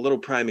just like a little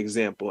prime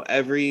example.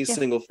 Every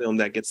single film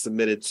that gets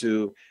submitted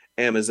to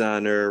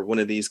Amazon or one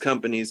of these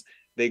companies,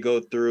 they go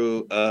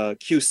through a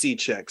QC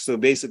check. So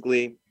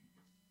basically,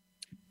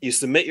 you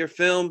submit your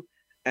film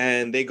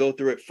and they go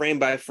through it frame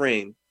by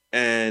frame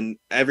and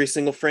every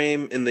single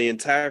frame in the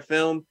entire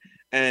film.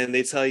 And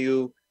they tell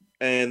you,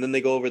 and then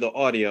they go over the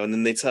audio and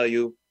then they tell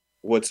you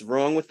what's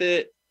wrong with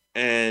it.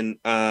 And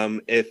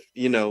if,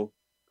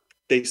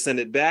 they send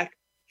it back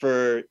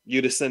for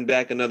you to send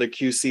back another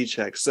QC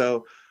check.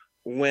 So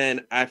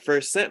when I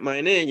first sent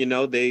mine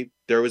in,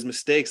 there was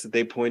mistakes that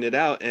they pointed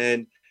out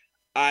and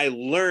I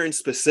learned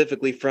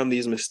specifically from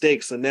these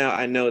mistakes. So now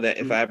I know that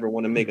if I ever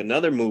want to make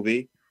another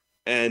movie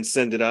and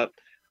send it up,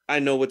 I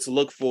know what to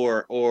look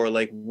for or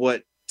like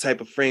what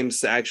type of frames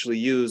to actually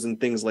use and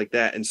things like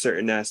that in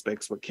certain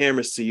aspects, what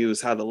cameras to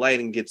use, how the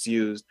lighting gets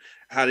used,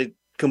 how to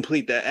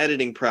complete that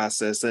editing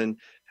process. And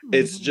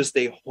it's just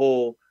a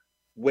whole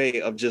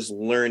way of just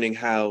learning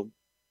how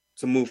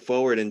to move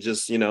forward and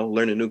just,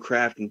 learn a new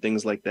craft and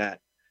things like that.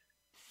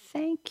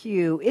 Thank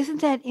you.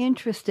 Isn't that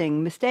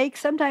interesting? Mistakes,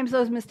 sometimes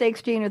those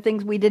mistakes, Jean, are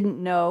things we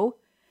didn't know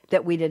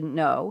that we didn't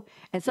know.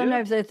 And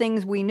sometimes they're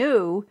things we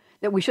knew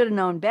that we should have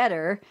known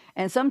better.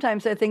 And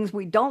sometimes they're things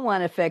we don't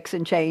want to fix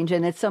and change.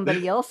 And it's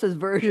somebody else's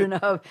version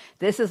of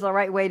this is the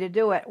right way to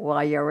do it.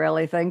 Well, you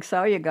really think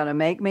so? You're going to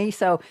make me?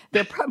 So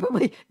they're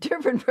probably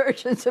different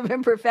versions of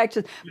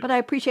imperfections. But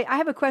I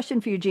have a question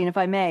for you, Jean, if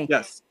I may.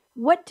 Yes.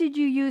 What did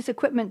you use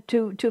equipment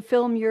to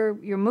film your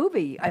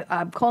movie?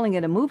 I'm calling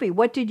it a movie.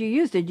 What did you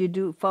use? Did you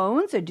do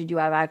phones or did you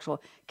have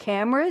actual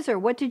cameras or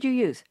what did you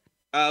use?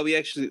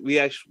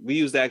 We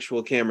used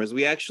actual cameras.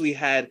 We actually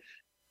had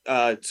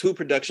two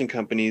production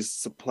companies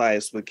supply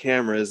us with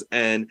cameras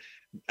and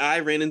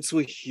I ran into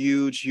a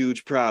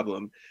huge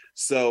problem.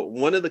 So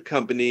one of the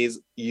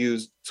companies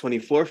used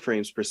 24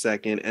 frames per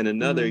second and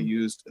another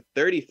used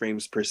 30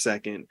 frames per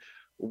second,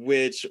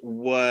 which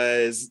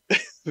was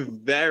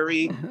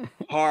very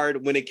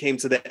hard when it came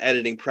to the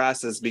editing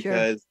process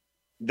because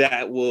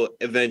that will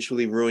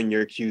eventually ruin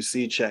your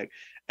QC check.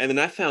 And then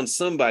I found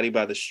somebody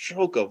by the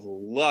stroke of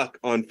luck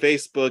on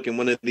Facebook in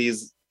one of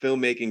these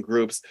filmmaking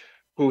groups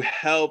who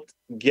helped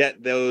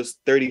get those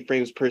 30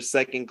 frames per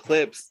second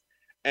clips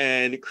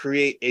and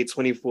create a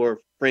 24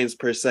 frames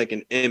per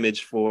second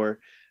image for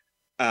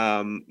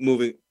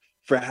moving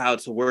for how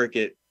to work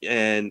it.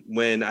 And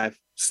when I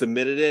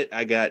submitted it,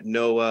 I got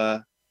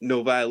no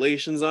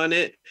violations on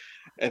it.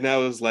 And I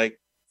was like,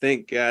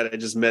 thank God I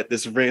just met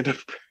this random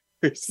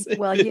person.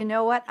 Well, you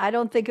know what? I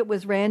don't think it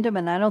was random.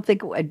 And I don't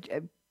think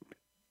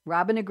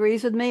Robin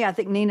agrees with me. I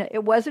think, Nina,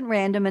 it wasn't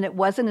random and it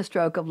wasn't a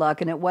stroke of luck.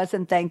 And it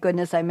wasn't, thank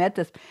goodness I met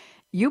this.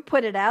 You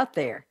put it out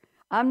there.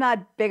 I'm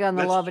not big on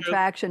the law of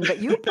attraction, but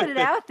you put it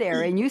out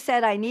there and you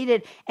said I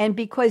needed. And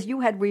because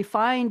you had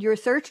refined your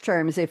search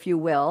terms, if you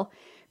will,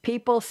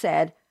 people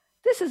said,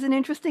 this is an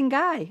interesting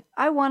guy.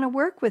 I want to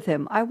work with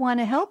him. I want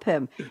to help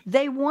him.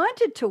 They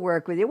wanted to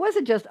work with you. It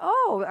wasn't just,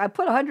 I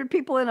put 100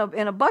 people in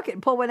a bucket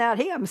and pull one out.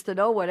 He happens to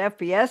know what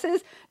FPS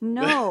is.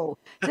 No,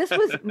 this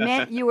was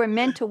meant, you were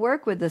meant to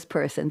work with this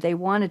person. They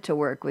wanted to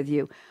work with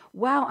you.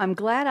 Wow, I'm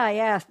glad I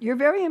asked. You're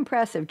very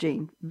impressive,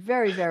 Jean.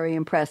 Very, very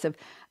impressive.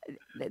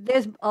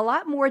 There's a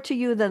lot more to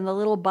you than the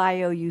little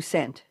bio you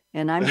sent.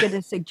 And I'm going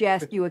to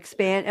suggest you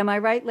expand. Am I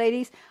right,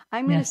 ladies?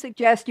 I'm going to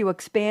suggest you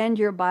expand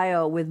your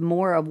bio with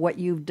more of what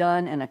you've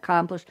done and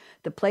accomplished,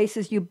 the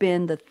places you've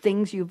been, the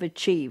things you've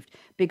achieved,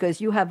 because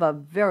you have a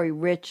very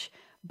rich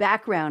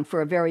background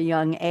for a very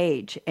young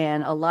age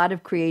and a lot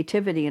of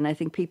creativity. And I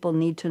think people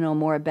need to know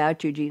more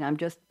about you, Jean. I'm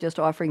just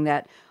offering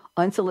that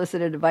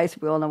unsolicited advice.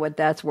 We all know what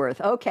that's worth.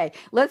 Okay,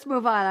 let's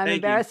move on. I'm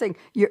embarrassing.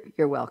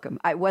 You're welcome.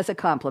 It was a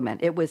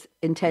compliment. It was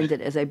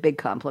intended as a big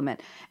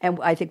compliment. And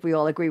I think we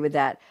all agree with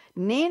that.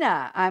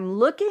 Nina, I'm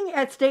looking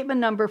at statement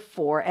number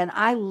 4, and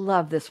I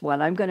love this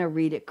one. I'm going to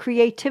read it.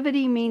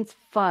 Creativity means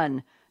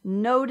fun.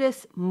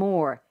 Notice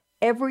more.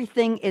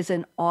 Everything is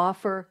an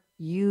offer.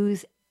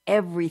 Use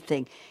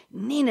everything.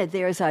 Nina,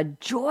 there's a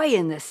joy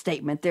in this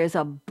statement. There's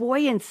a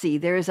buoyancy.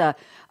 There's a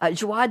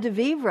joie de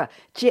vivre.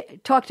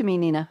 Talk to me,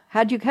 Nina.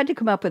 How'd you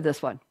come up with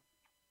this one?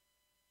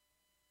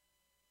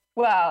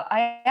 Well,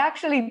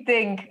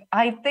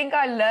 I think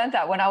I learned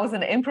that when I was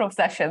in improv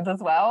sessions as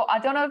well. I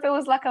don't know if it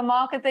was like a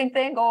marketing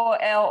thing or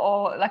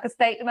like a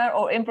statement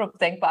or improv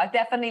thing, but I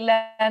definitely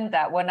learned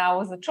that when I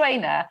was a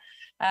trainer.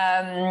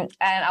 And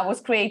I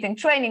was creating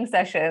training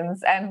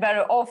sessions, and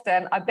very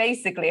often I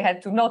basically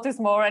had to notice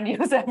more and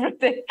use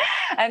everything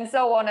and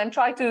so on, and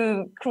try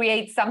to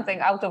create something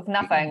out of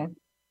nothing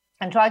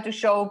and try to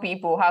show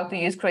people how to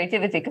use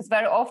creativity. Because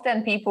very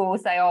often people will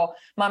say, oh,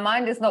 my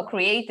mind is not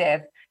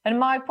creative. And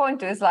my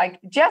point is, like,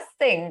 just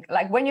think,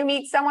 like, when you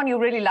meet someone you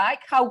really like,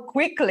 how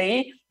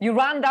quickly you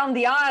run down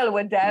the aisle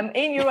with them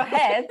in your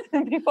head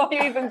before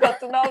you even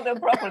got to know them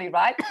properly,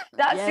 right?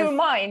 That's your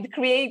mind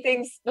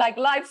creating like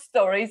life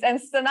stories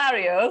and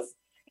scenarios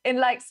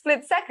in like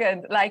split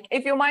second. Like,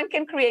 if your mind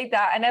can create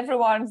that and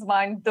everyone's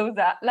mind does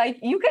that, like,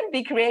 you can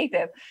be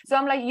creative. So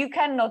I'm like, you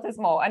can notice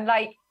more. And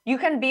like, you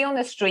can be on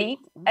the street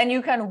and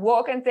you can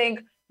walk and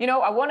think, you know,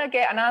 I want to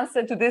get an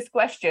answer to this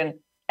question.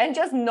 And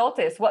just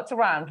notice what's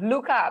around,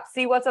 look up,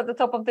 see what's at the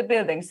top of the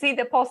building, see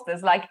the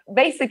posters. Like,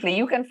 basically,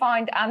 you can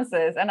find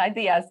answers and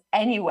ideas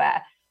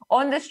anywhere,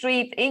 on the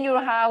street, in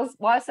your house,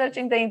 while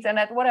searching the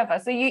internet,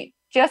 whatever. So you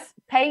just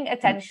paying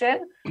attention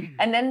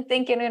and then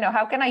thinking, you know,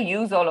 how can I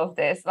use all of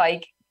this?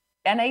 Like,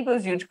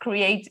 enables you to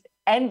create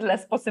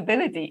endless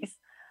possibilities.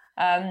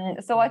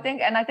 So I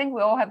think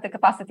we all have the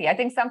capacity. I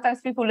think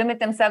sometimes people limit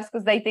themselves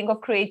because they think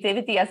of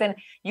creativity as in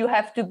you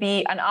have to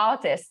be an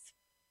artist.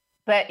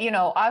 But, you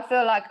know, I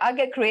feel like I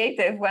get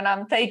creative when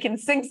I'm taking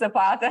sinks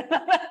apart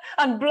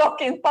and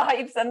blocking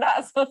pipes and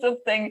that sort of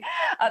thing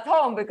at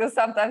home, because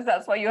sometimes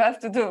that's what you have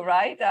to do,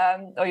 right?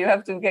 Or you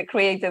have to get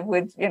creative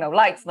with, you know,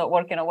 lights not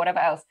working or whatever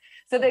else.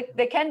 So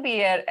there can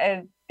be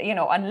you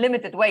know,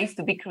 unlimited ways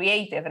to be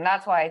creative. And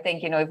that's why I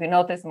think, you know, if you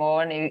notice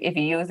more and if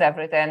you use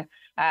everything,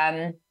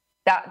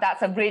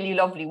 that's a really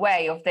lovely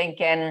way of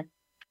thinking.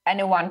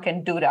 Anyone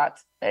can do that.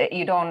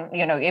 You don't,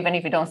 you know, even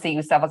if you don't see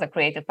yourself as a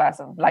creative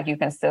person, like, you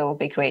can still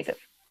be creative.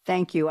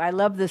 Thank you. I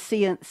love the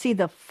see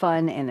the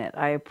fun in it.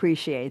 I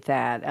appreciate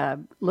that.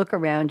 Look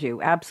around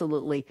you.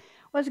 Absolutely.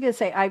 I was going to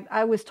say,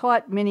 I was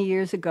taught many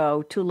years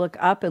ago to look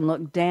up and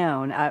look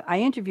down. I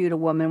interviewed a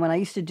woman when I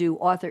used to do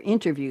author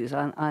interviews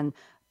on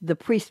the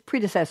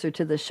predecessor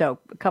to the show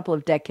a couple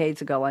of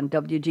decades ago on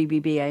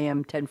WGBB AM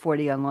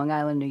 1040 on Long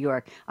Island, New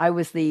York. I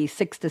was the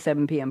 6 to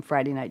 7 p.m.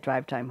 Friday night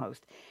drive time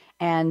host.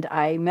 And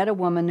I met a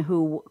woman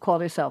who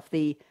called herself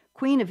the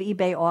Queen of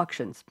eBay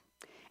Auctions.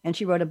 And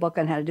she wrote a book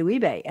on how to do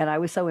eBay. And I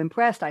was so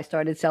impressed, I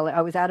started selling.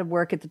 I was out of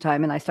work at the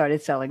time, and I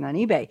started selling on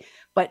eBay.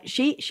 But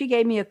she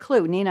gave me a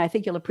clue. Nina, I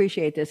think you'll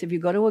appreciate this. If you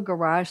go to a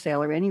garage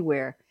sale or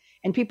anywhere,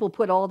 and people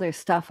put all their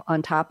stuff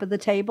on top of the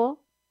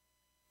table,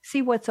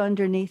 see what's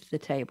underneath the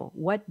table.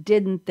 What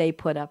didn't they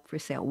put up for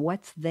sale?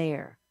 What's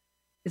there?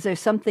 Is there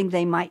something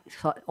they might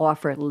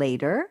offer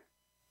later?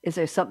 Is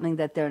there something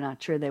that they're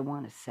not sure they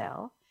want to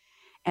sell?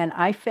 And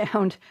I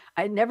found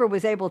I never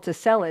was able to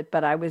sell it,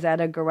 but I was at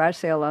a garage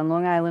sale on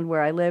Long Island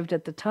where I lived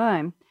at the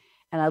time.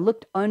 And I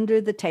looked under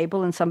the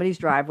table in somebody's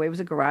driveway. It was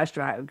a garage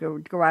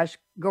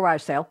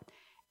sale.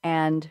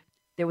 And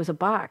there was a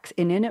box.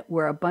 And in it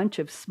were a bunch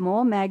of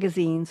small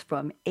magazines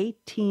from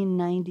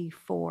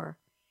 1894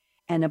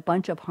 and a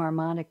bunch of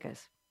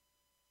harmonicas.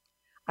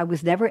 I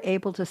was never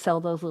able to sell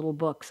those little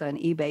books on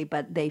eBay,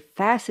 but they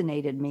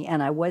fascinated me,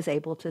 and I was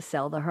able to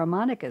sell the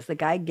harmonicas. The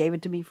guy gave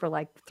it to me for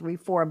like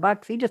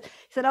 $3-4. He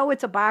said, oh,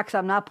 it's a box.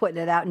 I'm not putting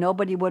it out.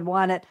 Nobody would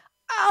want it.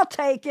 I'll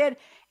take it.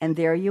 And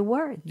there you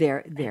were.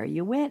 There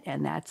you went.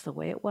 And that's the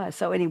way it was.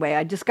 So anyway,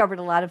 I discovered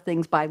a lot of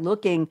things by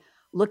looking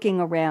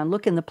around,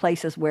 looking the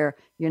places where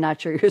you're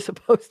not sure you're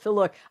supposed to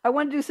look. I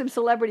want to do some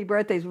celebrity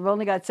birthdays. We've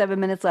only got 7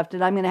 minutes left,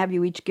 and I'm going to have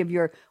you each give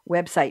your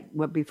website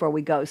before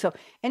we go. So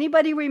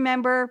anybody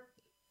remember...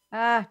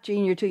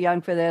 Gene, you're too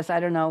young for this. I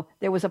don't know.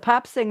 There was a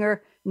pop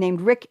singer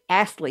named Rick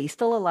Astley,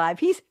 still alive.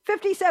 He's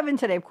 57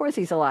 today. Of course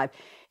he's alive.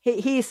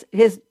 His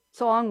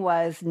song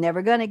was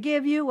Never Gonna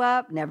Give You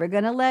Up, Never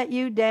Gonna Let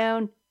You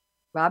Down.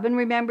 Robin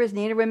remembers,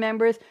 Nina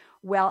remembers.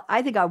 Well,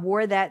 I think I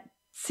wore that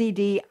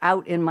CD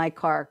out in my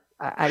car.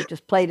 I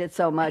just played it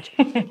so much.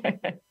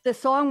 The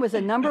song was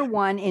a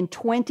 #1 in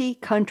 20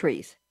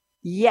 countries.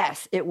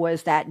 Yes, it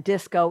was that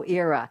disco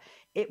era.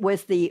 It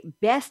was the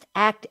best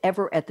act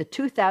ever at the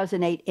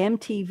 2008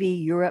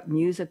 MTV Europe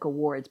Music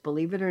Awards,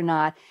 believe it or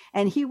not.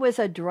 And he was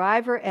a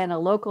driver and a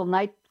local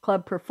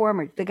nightclub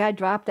performer. The guy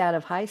dropped out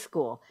of high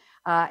school.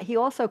 He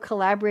also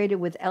collaborated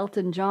with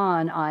Elton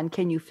John on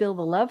Can You Feel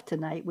the Love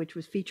Tonight, which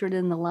was featured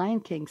in the Lion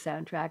King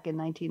soundtrack in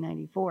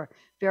 1994.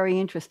 Very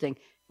interesting.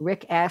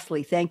 Rick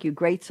Astley, thank you.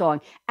 Great song.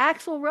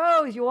 Axl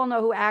Rose, you all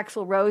know who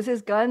Axl Rose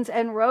is, Guns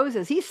N'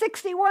 Roses. He's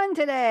 61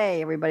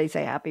 today. Everybody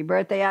say happy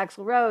birthday,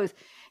 Axl Rose.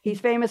 He's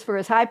famous for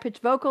his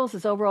high-pitched vocals,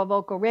 his overall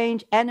vocal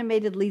range,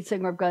 animated lead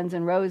singer of Guns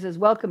N' Roses,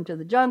 Welcome to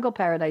the Jungle,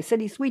 Paradise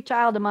City, Sweet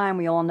Child of Mine,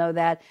 we all know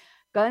that.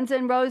 Guns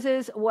N'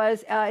 Roses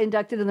was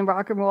inducted in the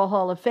Rock and Roll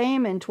Hall of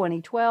Fame in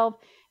 2012,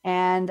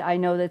 And I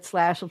know that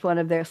Slash was one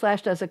of their,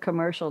 Slash does a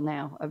commercial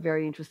now, a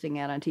very interesting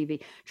ad on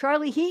TV.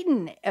 Charlie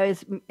Heaton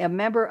is a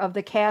member of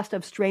the cast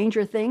of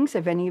Stranger Things.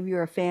 If any of you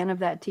are a fan of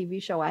that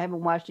TV show, I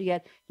haven't watched it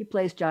yet. He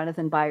plays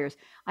Jonathan Byers.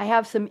 I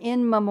have some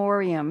in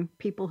memoriam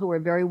people who are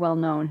very well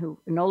known who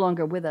are no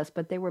longer with us,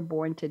 but they were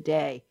born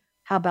today.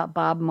 How about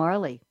Bob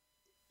Marley?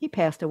 He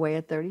passed away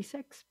at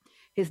 36.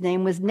 His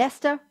name was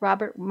Nesta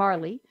Robert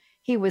Marley.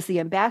 He was the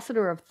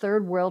ambassador of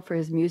Third World for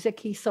his music.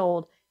 He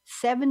sold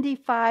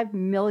 75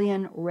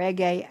 million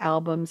reggae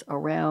albums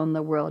around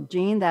the world.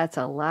 Gene, that's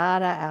a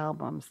lot of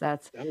albums.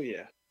 That's Oh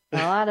yeah. a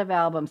lot of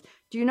albums.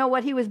 Do you know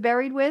what he was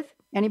buried with?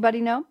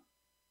 Anybody know?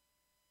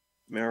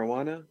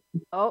 Marijuana.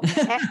 Oh,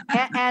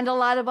 and a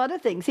lot of other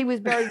things. He was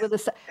buried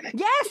with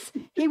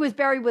he was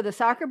buried with a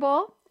soccer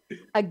ball,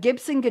 a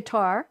Gibson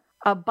guitar,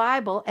 a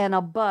Bible, and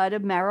a bud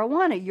of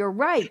marijuana. You're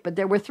right, but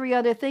there were 3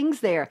 other things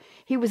there.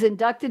 He was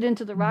inducted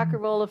into the Rock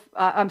and Roll of,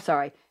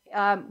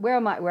 where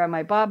am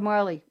I? Bob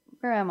Marley.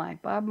 Where am I?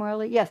 Bob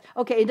Marley? Yes.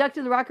 Okay,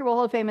 inducted to the Rock and Roll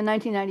Hall of Fame in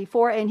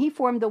 1994, and he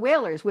formed the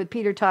Wailers with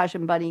Peter Tosh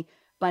and Bunny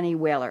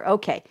Wailer.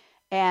 Okay,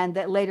 and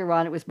that later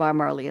on it was Bob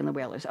Marley and the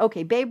Wailers.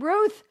 Okay, Babe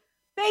Ruth,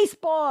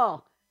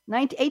 baseball.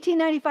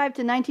 1895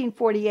 to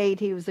 1948,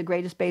 he was the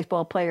greatest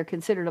baseball player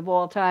considered of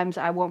all times.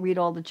 I won't read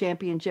all the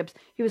championships.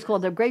 He was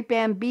called the Great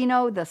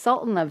Bambino, the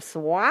Sultan of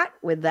Swat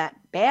with that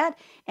bat,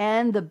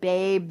 and the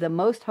Babe, the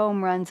most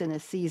home runs in a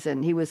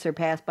season. He was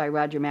surpassed by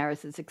Roger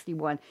Maris at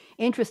 61.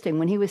 Interesting,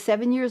 when he was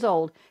 7 years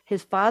old,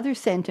 his father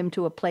sent him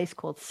to a place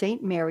called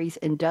St. Mary's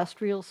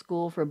Industrial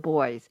School for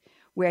Boys,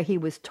 where he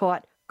was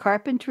taught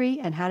carpentry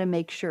and how to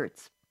make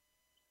shirts.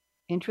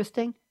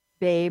 Interesting.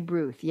 Babe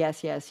Ruth.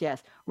 Yes, yes,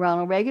 yes.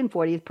 Ronald Reagan,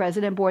 40th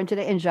president, born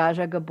today. And Zsa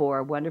Zsa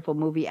Gabor, wonderful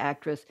movie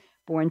actress,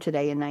 born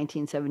today in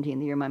 1917,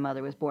 the year my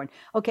mother was born.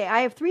 Okay,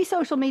 I have 3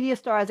 social media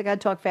stars. I got to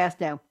talk fast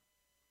now.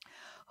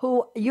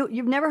 Who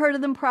you've never heard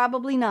of them,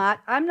 probably not.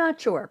 I'm not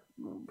sure.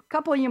 A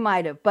couple of you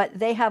might have, but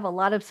they have a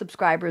lot of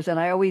subscribers, and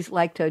I always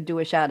like to do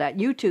a shout out.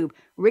 YouTube,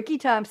 Ricky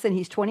Thompson,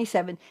 he's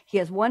 27. He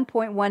has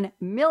 1.1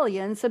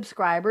 million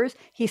subscribers.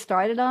 He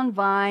started on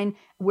Vine,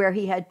 where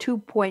he had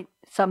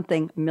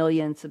 2-point-something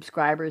million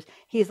subscribers.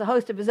 He's the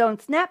host of his own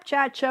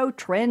Snapchat show,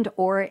 Trend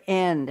or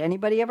End.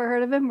 Anybody ever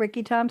heard of him?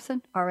 Ricky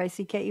Thompson,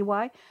 Rickey.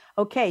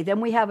 Okay,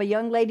 then we have a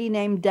young lady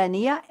named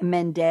Dania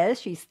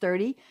Mendez. She's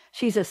 30.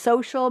 She's a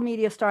social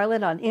media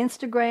starlet on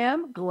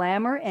Instagram,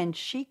 glamour and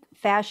chic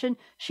fashion.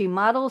 She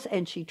models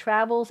and she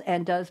travels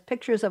and does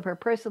pictures of her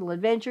personal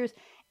adventures,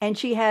 and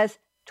she has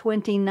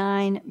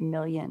 29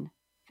 million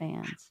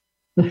fans.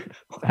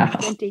 Wow.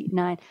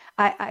 29.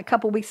 A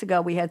couple of weeks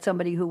ago, we had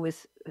somebody who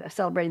was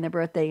celebrating their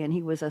birthday, and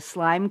he was a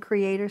slime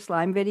creator,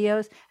 slime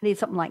videos, and he had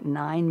something like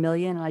 9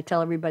 million. And I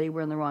tell everybody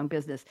we're in the wrong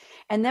business.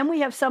 And then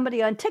we have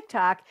somebody on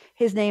TikTok.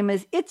 His name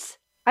is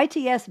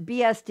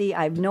ITSBSD.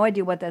 I have no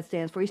idea what that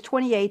stands for. He's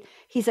 28.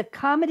 He's a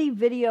comedy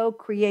video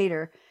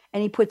creator,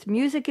 and he puts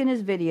music in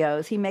his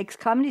videos. He makes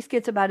comedy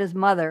skits about his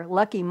mother,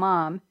 Lucky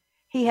Mom.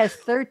 He has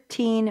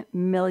 13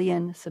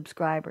 million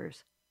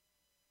subscribers.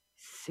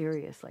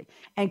 Seriously.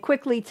 And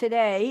quickly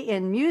today,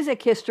 in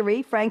music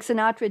history, Frank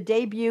Sinatra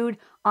debuted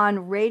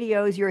on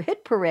radio's Your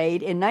Hit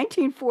Parade in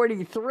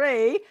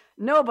 1943.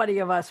 Nobody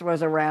of us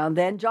was around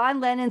then. John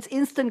Lennon's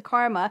Instant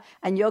Karma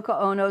and Yoko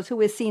Ono's Who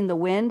Has Seen the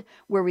Wind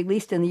were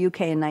released in the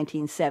UK in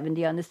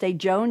 1970. On this day,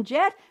 Joan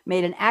Jett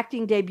made an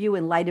acting debut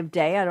in Light of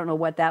Day. I don't know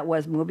what that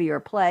was, movie or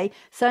play.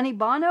 Sonny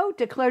Bono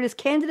declared his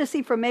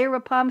candidacy for mayor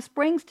of Palm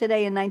Springs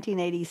today in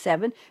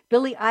 1987.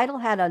 Billy Idol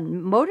had a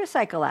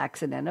motorcycle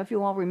accident, if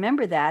you all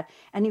remember that,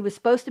 and he was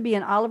supposed to be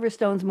in Oliver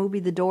Stone's movie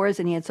The Doors,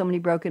 and he had so many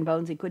broken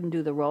bones he couldn't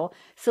do the role.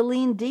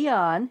 Celine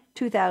Dion,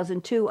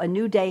 2002, A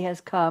New Day Has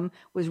Come,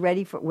 was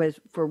ready for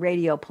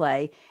radio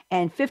play,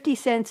 and 50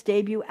 Cent's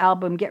debut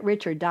album Get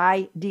Rich or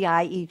Die,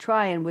 D-I-E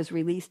Tryin', was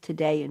released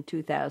today in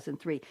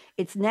 2003.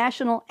 It's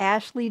National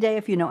Ashley Day.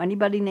 If you know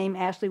anybody named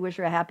Ashley, wish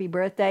her a happy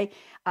birthday.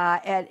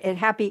 At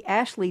Happy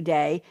Ashley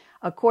Day,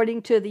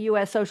 according to the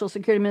U.S. Social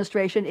Security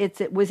Administration,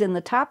 it was in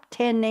the top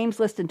 10 names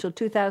list until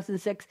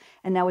 2006,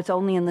 and now it's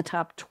only in the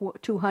top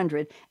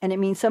 200, and it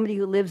means somebody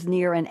who lives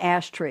near an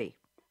ash tree.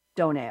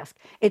 Don't ask.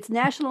 It's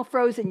National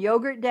Frozen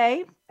Yogurt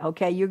Day.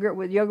 Okay, yogurt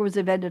was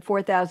invented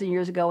 4,000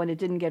 years ago, and it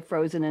didn't get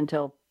frozen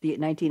until the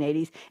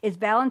 1980s. It's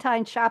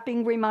Valentine's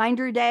Shopping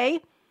Reminder Day.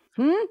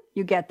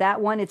 You get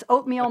that one. It's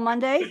Oatmeal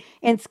Monday.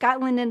 In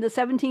Scotland in the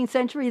 17th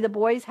century, the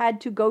boys had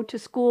to go to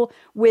school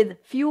with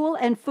fuel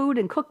and food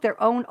and cook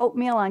their own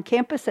oatmeal on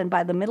campus. And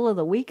by the middle of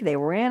the week, they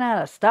ran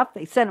out of stuff.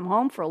 They sent them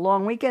home for a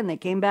long weekend. They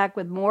came back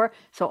with more.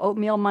 So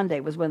Oatmeal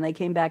Monday was when they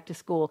came back to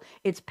school.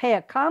 It's Pay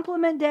a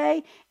Compliment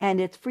Day, and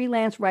it's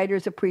Freelance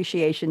Writers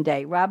Appreciation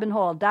Day. Robin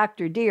Hall,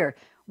 Dr. Dear,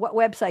 what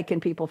website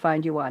can people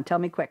find you on? Tell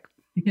me quick.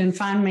 You can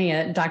find me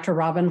at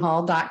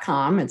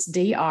drrobinhall.com. It's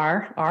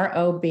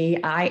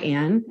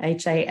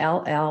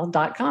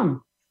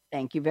drrobinhall.com.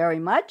 Thank you very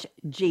much,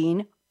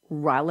 Gene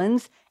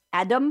Rollins.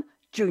 Adam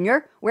Jr.,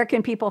 where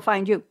can people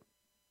find you?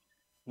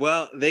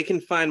 Well, they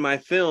can find my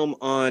film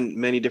on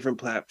many different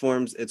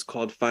platforms. It's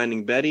called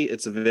Finding Betty.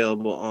 It's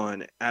available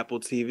on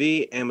Apple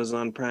TV,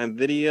 Amazon Prime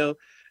Video,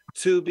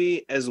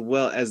 Tubi, as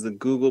well as the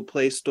Google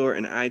Play Store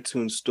and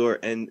iTunes Store,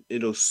 and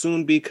it'll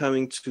soon be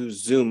coming to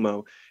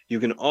Zumo. You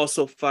can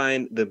also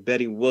find the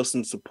Betty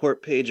Wilson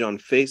support page on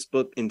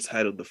Facebook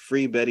entitled The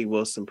Free Betty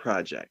Wilson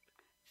Project.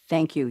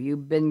 Thank you.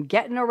 You've been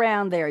getting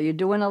around there. You're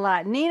doing a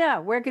lot.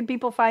 Nina, where can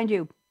people find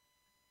you?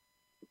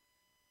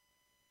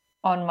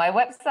 On my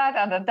website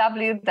under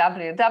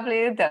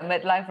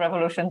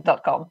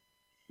www.themidliferevolution.com.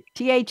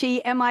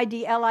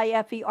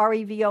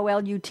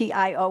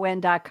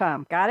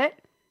 TheMidliferevolution.com. Got it?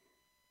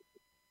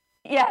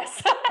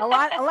 Yes. a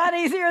lot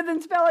easier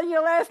than spelling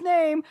your last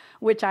name,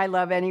 which I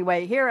love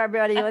anyway. Here,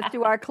 everybody, let's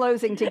do our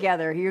closing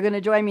together. You're going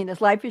to join me in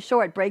this. Life is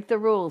short. Break the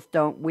rules.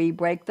 Don't we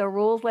break the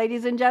rules,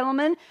 ladies and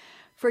gentlemen?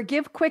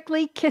 Forgive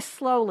quickly, kiss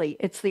slowly.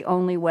 It's the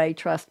only way,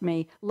 trust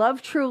me.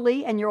 Love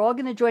truly, and you're all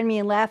going to join me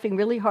in laughing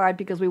really hard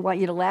because we want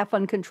you to laugh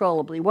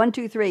uncontrollably. 1,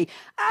 2, 3.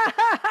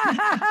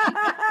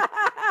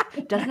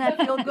 Doesn't that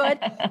feel good?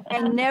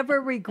 And never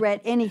regret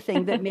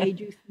anything that made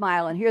you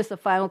smile. And here's the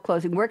final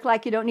closing. Work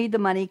like you don't need the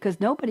money because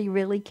nobody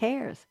really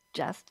cares.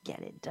 Just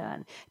get it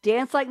done.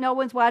 Dance like no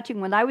one's watching.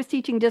 When I was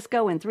teaching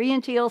disco in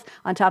 3-inch heels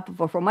on top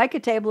of a Formica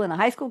table in a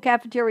high school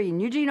cafeteria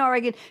in Eugene,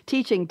 Oregon,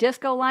 teaching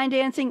disco line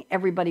dancing,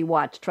 everybody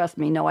watched. Trust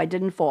me, no, I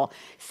didn't fall.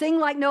 Sing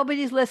like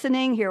nobody's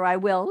listening. Here I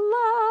will.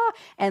 La.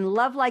 And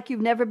love like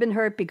you've never been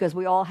hurt because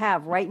we all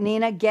have. Right,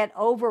 Nina? Get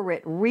over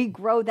it.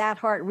 Regrow that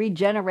heart.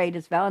 Regenerate.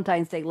 It's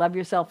Valentine's Day. Love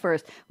yourself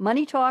first.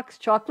 Money talks,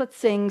 chocolate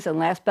sings, and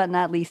last but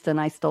not least,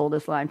 and I stole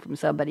this line from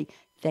somebody,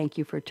 thank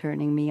you for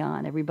turning me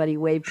on. Everybody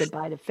wave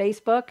goodbye to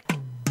Facebook.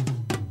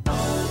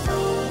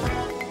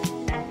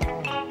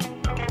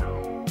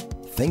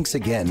 Thanks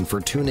again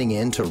for tuning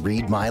in to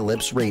Read My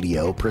Lips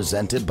Radio,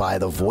 presented by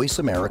the Voice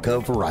America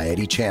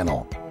Variety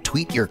Channel.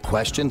 Tweet your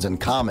questions and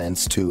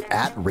comments to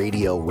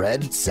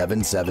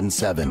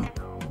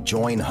 @RadioRed777.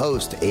 Join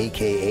host,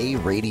 a.k.a.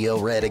 Radio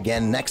Red,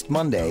 again next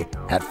Monday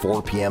at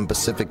 4 p.m.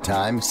 Pacific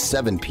Time,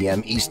 7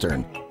 p.m.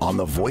 Eastern on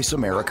the Voice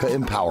America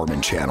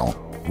Empowerment Channel.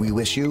 We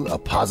wish you a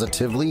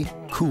positively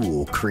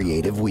cool,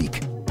 creative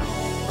week.